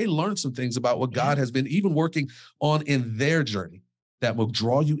Hindus, you may learn some things about what God has been even working on in their journey that will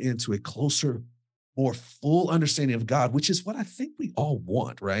draw you into a closer, more full understanding of God, which is what I think we all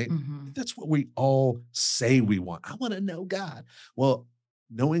want, right? Mm-hmm. That's what we all say we want. I want to know God. Well,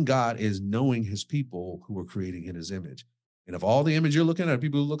 knowing God is knowing his people who are creating in his image. And if all the image you're looking at are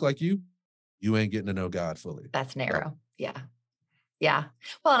people who look like you ain't getting to know God fully. That's narrow. So. Yeah. Yeah.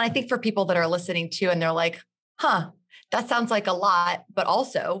 Well, and I think for people that are listening too, and they're like, that sounds like a lot, but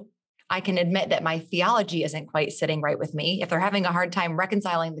also I can admit that my theology isn't quite sitting right with me. If they're having a hard time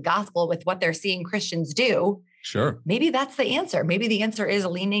reconciling the gospel with what they're seeing Christians do, sure, maybe that's the answer. Maybe the answer is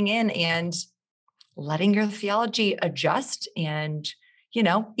leaning in and letting your theology adjust and,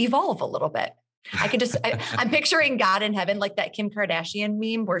 evolve a little bit. I'm picturing God in heaven, like that Kim Kardashian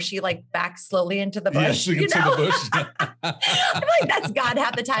meme where she like backs slowly into the bush. Into the bush. I feel like that's God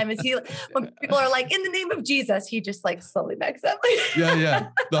half the time. When people are like, in the name of Jesus, he just like slowly backs up. Yeah.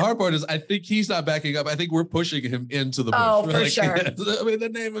 The hard part is I think he's not backing up. I think we're pushing him into the bush. Oh, for sure. In the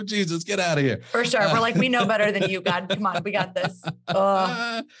name of Jesus, get out of here. For sure. We're like, we know better than you, God. Come on, we got this.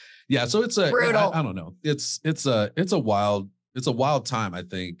 Yeah. So it's brutal. I don't know. It's a wild time, I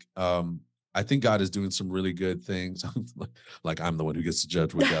think. I think God is doing some really good things. Like I'm the one who gets to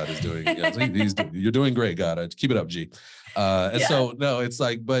judge what God is doing. You're doing great, God. Keep it up, G. So no, it's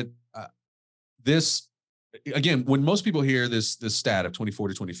like, but this again, when most people hear this stat of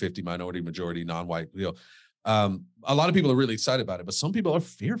 2040, 2050 minority, majority, non-white, a lot of people are really excited about it, but some people are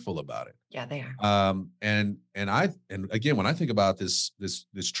fearful about it. Yeah, they are. And again, when I think about this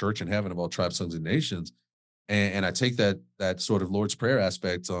church in heaven of all tribes, tongues, and nations, and I take that sort of Lord's Prayer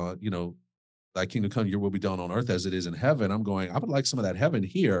aspect on, thy kingdom come, your will be done on earth as it is in heaven. I'm going, I would like some of that heaven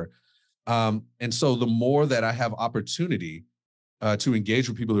here. And so the more that I have opportunity to engage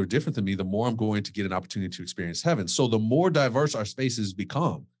with people who are different than me, the more I'm going to get an opportunity to experience heaven. So the more diverse our spaces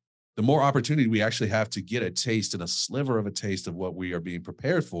become, the more opportunity we actually have to get a taste and a sliver of a taste of what we are being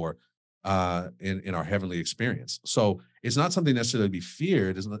prepared for in our heavenly experience. So it's not something necessarily to be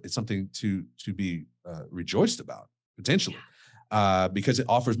feared. It's something to be rejoiced about, potentially. Because it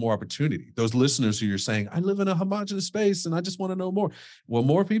offers more opportunity. Those listeners who you're saying, I live in a homogenous space and I just want to know more. Well,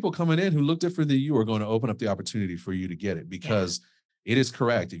 more people coming in who look different than you are going to open up the opportunity for you to get it, because it is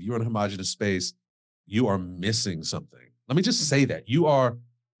correct. If you're in a homogenous space, you are missing something. Let me just say that. You are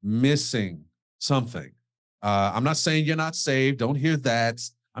missing something. I'm not saying you're not saved. Don't hear that.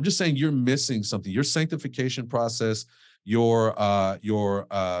 I'm just saying you're missing something. Your sanctification process, your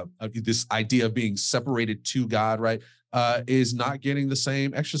this idea of being separated to God, right? Is not getting the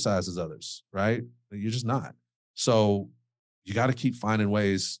same exercise as others, right? You're just not. So you got to keep finding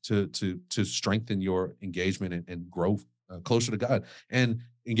ways to strengthen your engagement and grow closer to God. And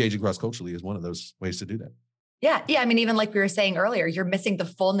engaging cross-culturally is one of those ways to do that. Yeah. I mean, even like we were saying earlier, you're missing the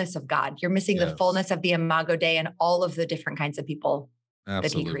fullness of God. You're missing the fullness of the Imago Dei and all of the different kinds of people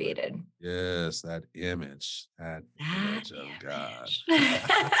that he created. Yes, that image of God.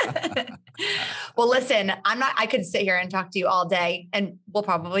 Well, listen, I could sit here and talk to you all day, and we'll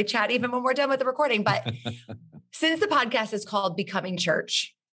probably chat even when we're done with the recording. But since the podcast is called Becoming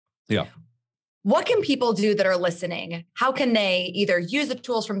Church, what can people do that are listening? How can they either use the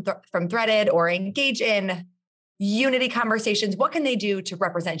tools from Threaded or engage in unity conversations? What can they do to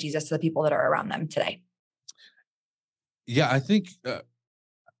represent Jesus to the people that are around them today? Yeah, I think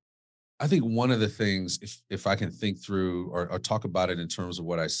one of the things, if I can think through or talk about it in terms of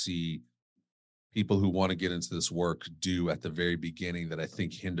what I see people who want to get into this work do at the very beginning that I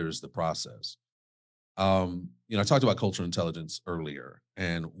think hinders the process. I talked about cultural intelligence earlier,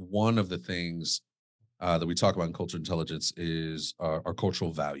 and one of the things that we talk about in cultural intelligence is our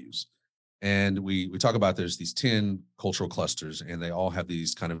cultural values. And we talk about there's these 10 cultural clusters, and they all have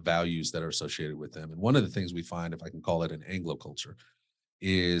these kind of values that are associated with them. And one of the things we find, if I can call it an Anglo culture,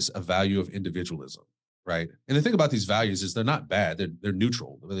 is a value of individualism, right? And the thing about these values is they're not bad; they're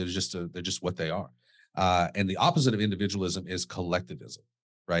neutral. They're just what they are. And the opposite of individualism is collectivism,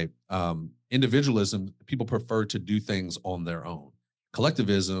 right? Individualism, people prefer to do things on their own.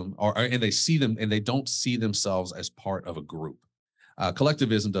 Collectivism, and they see them, and they don't see themselves as part of a group.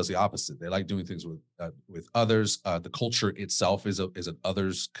 Collectivism does the opposite. They like doing things with others. The culture itself is an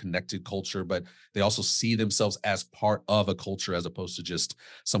others connected culture, but they also see themselves as part of a culture as opposed to just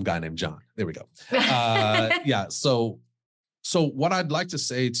some guy named John. There we go. So what I'd like to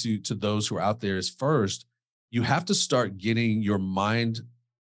say to those who are out there is, first, you have to start getting your mind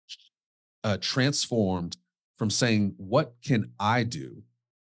transformed from saying, what can I do,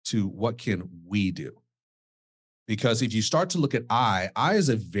 to what can we do? Because if you start to look at I is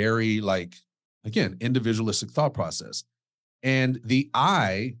a very again, individualistic thought process. And the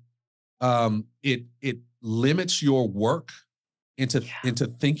I, it limits your work into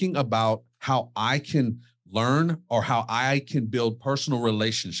thinking about how I can learn or how I can build personal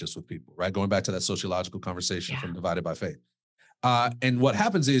relationships with people, right? Going back to that sociological conversation from Divided by Faith. And what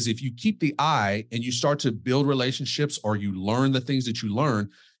happens is if you keep the I and you start to build relationships or you learn the things that you learn,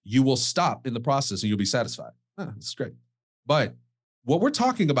 you will stop in the process and you'll be satisfied. That's great. But what we're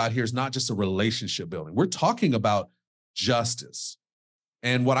talking about here is not just a relationship building. We're talking about justice.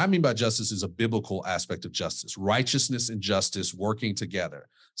 And what I mean by justice is a biblical aspect of justice, righteousness and justice working together,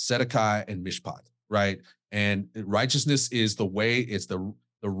 Tzedakah and Mishpat, right? And righteousness is the way, it's the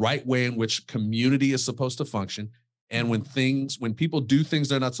right way in which community is supposed to function. And when people do things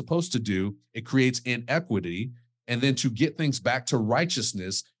they're not supposed to do, it creates inequity. And then to get things back to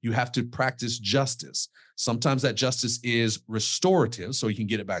righteousness, you have to practice justice. Sometimes that justice is restorative, so you can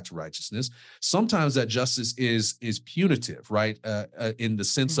get it back to righteousness. Sometimes that justice is punitive, right? In the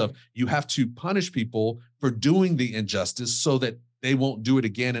sense of you have to punish people for doing the injustice so that they won't do it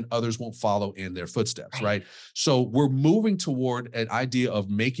again and others won't follow in their footsteps, right? So we're moving toward an idea of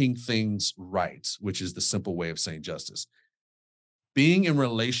making things right, which is the simple way of saying justice. Being in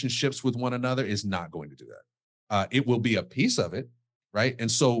relationships with one another is not going to do that. It will be a piece of it, right? And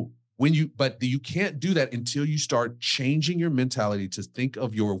so but you can't do that until you start changing your mentality to think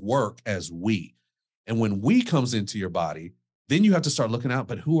of your work as we. And when we comes into your body, then you have to start looking out,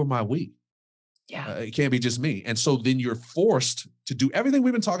 but who are my we? It can't be just me. And so then you're forced to do everything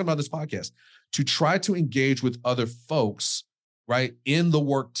we've been talking about this podcast, to try to engage with other folks, right, in the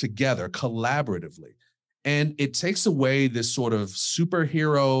work together, collaboratively. And it takes away this sort of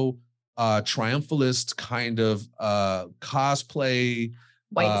superhero, triumphalist kind of cosplay,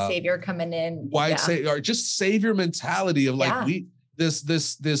 white savior coming in, or just savior mentality of like all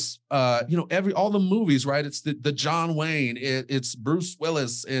the movies, right? It's the John Wayne, it's Bruce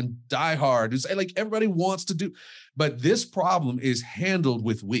Willis and Die Hard. It's like everybody wants to do, but this problem is handled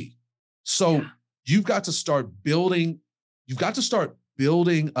with we. So you've got to start building.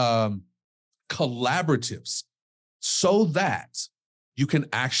 Collaboratives so that you can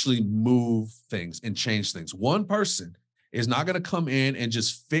actually move things and change things. One person is not going to come in and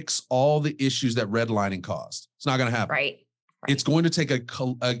just fix all the issues that redlining caused. It's not going to happen. Right. It's going to take a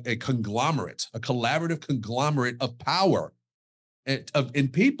conglomerate, a collaborative conglomerate of power in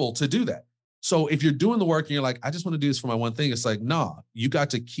people to do that. So if you're doing the work and you're like, I just want to do this for my one thing, it's like, nah, you got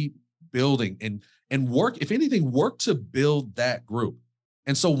to keep building and work. If anything, work to build that group.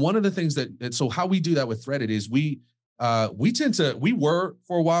 And so one of the things so how we do that with Threaded is we were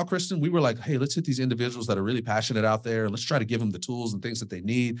for a while, Kristen, we were like, hey, let's hit these individuals that are really passionate out there. And let's try to give them the tools and things that they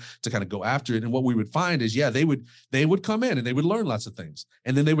need to kind of go after it. And what we would find is, they would come in and they would learn lots of things.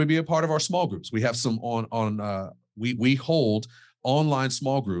 And then they would be a part of our small groups. We have some we hold online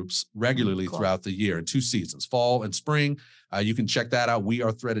small groups regularly throughout the year in 2 seasons, fall and spring. You can check that out,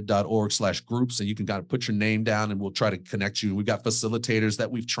 wearethreaded.org/groups, and you can kind of put your name down and we'll try to connect you. We've got facilitators that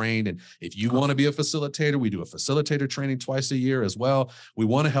we've trained. And if you want to be a facilitator, we do a facilitator training twice a year as well. We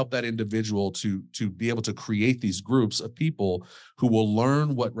want to help that individual to be able to create these groups of people who will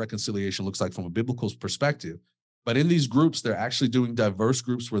learn what reconciliation looks like from a biblical perspective. But in these groups, they're actually doing diverse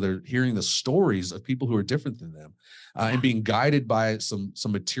groups where they're hearing the stories of people who are different than them and being guided by some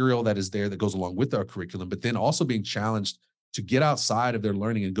material that is there that goes along with our curriculum, but then also being challenged to get outside of their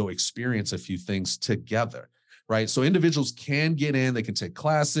learning and go experience a few things together, right? So individuals can get in, they can take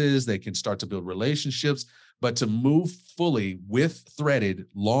classes, they can start to build relationships, but to move fully with Threaded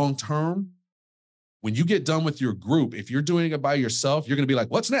long-term, when you get done with your group, if you're doing it by yourself, you're going to be like,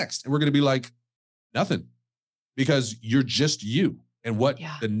 what's next? And we're going to be like, nothing, because you're just you. And what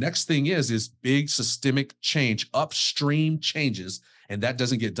the next thing is big systemic change, upstream changes, and that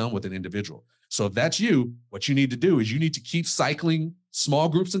doesn't get done with an individual. So if that's you, what you need to do is you need to keep cycling small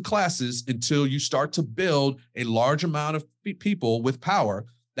groups and classes until you start to build a large amount of people with power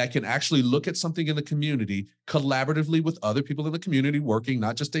that can actually look at something in the community collaboratively with other people in the community working,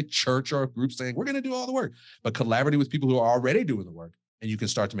 not just a church or a group saying, we're going to do all the work, but collaborating with people who are already doing the work. And you can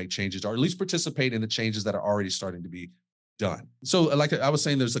start to make changes or at least participate in the changes that are already starting to be done. So like I was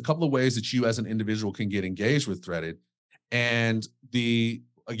saying, there's a couple of ways that you as an individual can get engaged with Threaded. And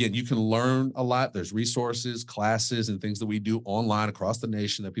again, you can learn a lot. There's resources, classes, and things that we do online across the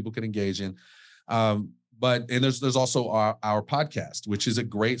nation that people can engage in. But there's also our podcast, which is a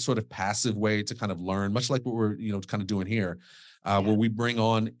great sort of passive way to kind of learn, much like what we're kind of doing here. where we bring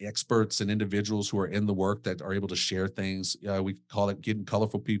on experts and individuals who are in the work that are able to share things. We call it getting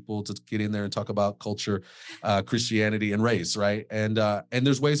colorful people to get in there and talk about culture, Christianity, and race, right? And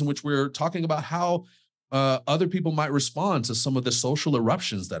there's ways in which we're talking about how other people might respond to some of the social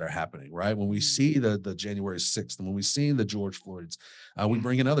eruptions that are happening, right? When we see the January 6th and when we see the George Floyd's, we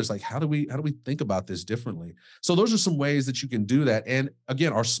bring in others like, how do we think about this differently? So those are some ways that you can do that. And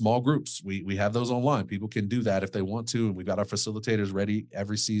again, our small groups, we have those online. People can do that if they want to. And we've got our facilitators ready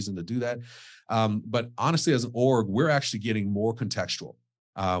every season to do that. But honestly, as an org, we're actually getting more contextual.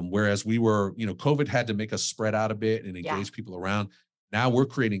 Whereas we were, COVID had to make us spread out a bit and engage people around. Now we're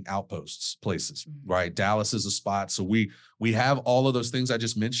creating outposts, places, right? Dallas is a spot. So we have all of those things I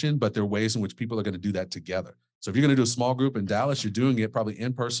just mentioned, but there are ways in which people are going to do that together. So if you're going to do a small group in Dallas, you're doing it probably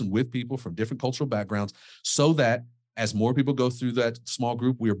in person with people from different cultural backgrounds, so that as more people go through that small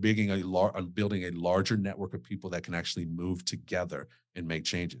group, we are building a larger network of people that can actually move together and make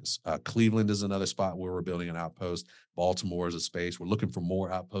changes. Cleveland is another spot where we're building an outpost. Baltimore is a space. We're looking for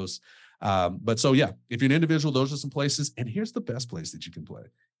more outposts. But so, yeah, if you're an individual, those are some places. And here's the best place that you can play.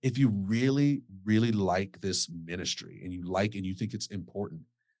 If you really, really like this ministry and you think it's important,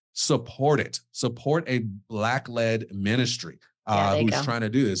 support it. Support a Black-led ministry who's trying to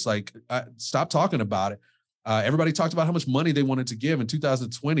do this. Like, stop talking about it. Everybody talked about how much money they wanted to give in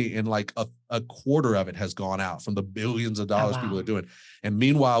 2020, and like a quarter of it has gone out from the billions of dollars people are doing. And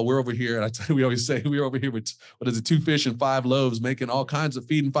meanwhile, we're over here, and we always say we're over here with, 2 fish and 5 loaves, making all kinds of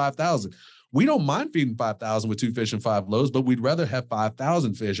feeding 5,000. We don't mind feeding 5,000 with 2 fish and 5 loaves, but we'd rather have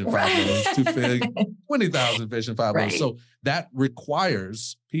 5,000 fish and 5 loaves to feed 20,000 fish and 5 loaves. So that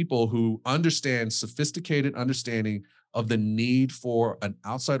requires people who understand sophisticated understanding of the need for an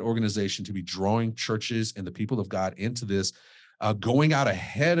outside organization to be drawing churches and the people of God into this, going out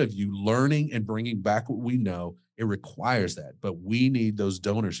ahead of you, learning and bringing back what we know. It requires that. But we need those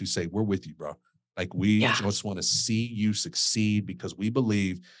donors who say, we're with you, bro. Like, we just want to see you succeed, because we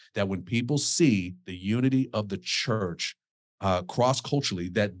believe that when people see the unity of the church cross-culturally,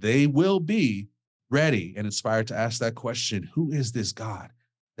 that they will be ready and inspired to ask that question, who is this God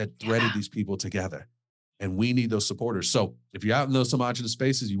that threaded these people together? And we need those supporters. So if you're out in those homogenous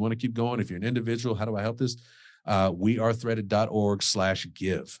spaces, you want to keep going. If you're an individual, how do I help this?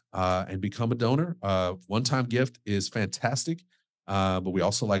 wearethreaded.org/give and become a donor. One-time gift is fantastic, but we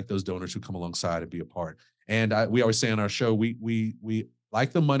also like those donors who come alongside and be a part. And we always say on our show, we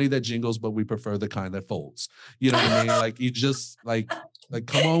like the money that jingles, but we prefer the kind that folds. You know what I mean? Like, you just like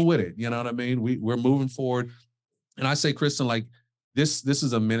come on with it. You know what I mean? We're moving forward. And I say, Kristen, like, this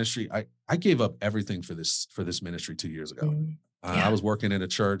is a ministry. I gave up everything for this ministry 2 years ago. I was working in a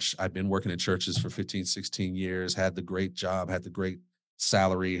church. I've been working in churches for 15, 16 years, had the great job, had the great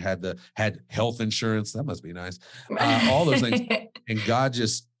salary, had health insurance. That must be nice. All those things. And God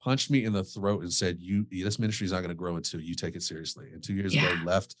just punched me in the throat and said, this ministry is not going to grow until you take it seriously. And 2 years ago,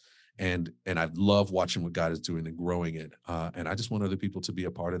 left. And I love watching what God is doing and growing it. And I just want other people to be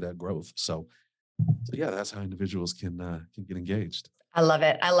a part of that growth. So yeah, that's how individuals can get engaged. I love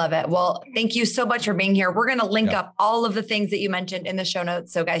it. I love it. Well, thank you so much for being here. We're going to link up all of the things that you mentioned in the show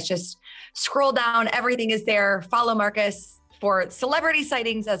notes. So guys, just scroll down. Everything is there. Follow Markus for celebrity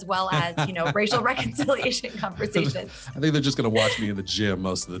sightings, as well as, racial reconciliation conversations. I think they're just going to watch me in the gym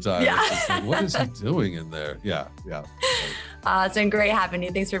most of the time. Yeah. Like, what is he doing in there? Yeah. It's been great having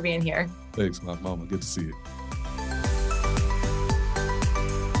you. Thanks for being here. Thanks, Mama. Good to see you.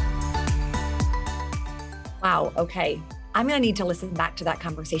 Wow. Okay. I'm going to need to listen back to that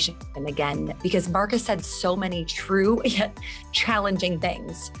conversation again, because Markus said so many true yet challenging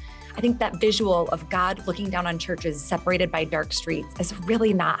things. I think that visual of God looking down on churches separated by dark streets is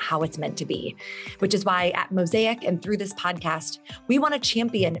really not how it's meant to be, which is why at Mosaic and through this podcast, we want to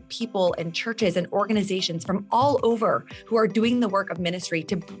champion people and churches and organizations from all over who are doing the work of ministry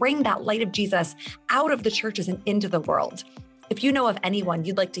to bring that light of Jesus out of the churches and into the world. If you know of anyone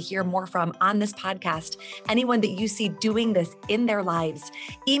you'd like to hear more from on this podcast, anyone that you see doing this in their lives,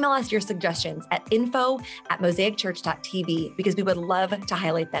 email us your suggestions at info@mosaicchurch.tv, because we would love to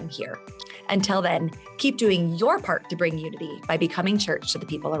highlight them here. Until then, keep doing your part to bring unity by becoming church to the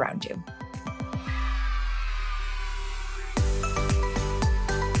people around you.